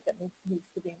educational effort that needs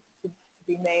to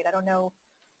be made. I don't know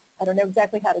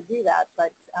exactly how to do that,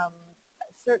 but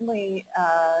certainly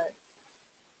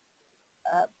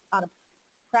on a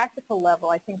practical level,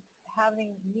 I think having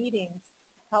meetings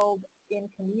held in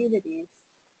communities,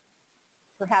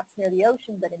 perhaps near the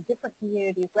ocean, but in different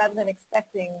communities, rather than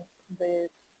expecting the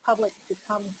public to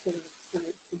come to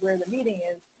where the meeting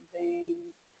is, the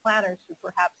planners should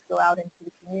perhaps go out into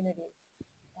the community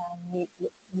and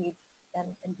meet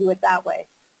and do it that way.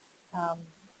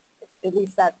 At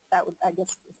least that would, I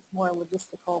guess, is more a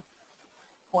logistical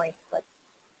point, but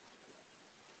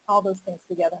all those things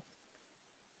together.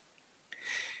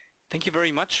 Thank you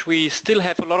very much. We still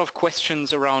have a lot of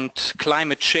questions around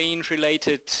climate change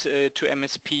related to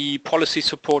MSP, policy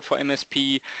support for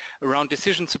MSP, around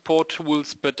decision support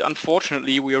tools, but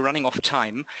unfortunately we are running out of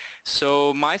time.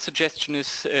 So my suggestion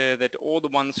is that all the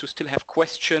ones who still have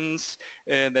questions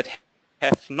that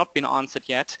have not been answered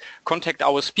yet, contact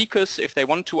our speakers if they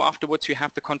want to. Afterwards you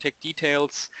have the contact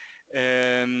details.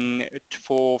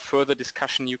 For further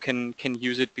discussion you can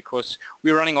use it, because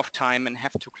we're running off time and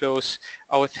have to close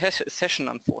our session,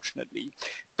 unfortunately.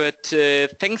 But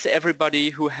thanks everybody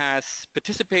who has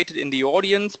participated in the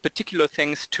audience. Particular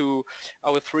thanks to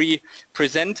our three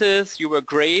presenters. You were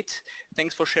great.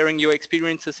 Thanks for sharing your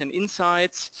experiences and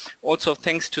insights. Also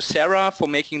thanks to Sarah for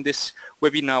making this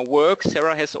webinar work.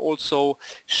 Sarah has also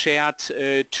shared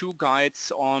 2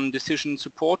 guides on decision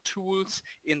support tools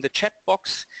in the chat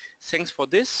box. Thanks for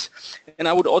this. And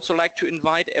I would also like to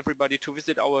invite everybody to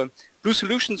visit our Blue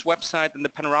Solutions website and the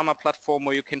PANORAMA platform,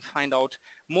 where you can find out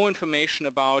more information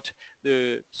about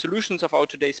the solutions of our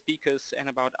today's speakers and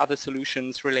about other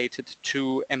solutions related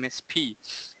to MSP.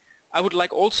 I would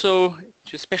like also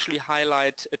to especially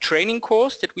highlight a training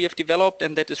course that we have developed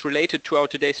and that is related to our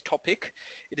today's topic.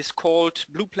 It is called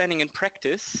Blue Planning in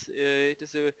Practice. It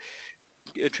is a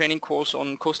training course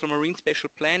on coastal marine spatial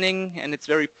planning, and it's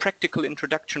very practical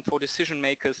introduction for decision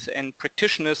makers and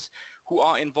practitioners who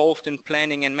are involved in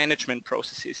planning and management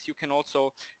processes. You can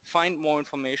also find more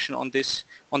information on this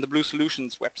on the Blue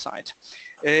Solutions website.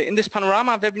 In this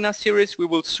PANORAMA webinar series we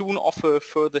will soon offer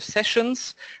further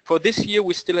sessions. For this year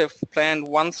we still have planned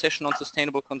 1 session on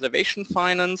sustainable conservation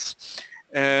finance.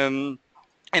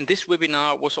 And this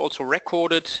webinar was also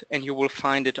recorded, and you will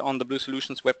find it on the Blue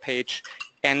Solutions webpage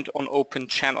and on open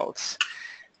channels.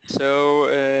 So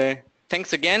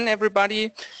thanks again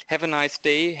everybody. Have a nice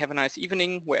day, have a nice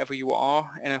evening wherever you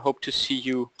are, and I hope to see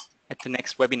you at the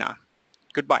next webinar.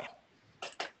 Goodbye.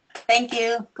 Thank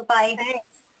you. Goodbye.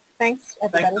 Thanks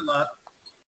everybody. Thanks a lot.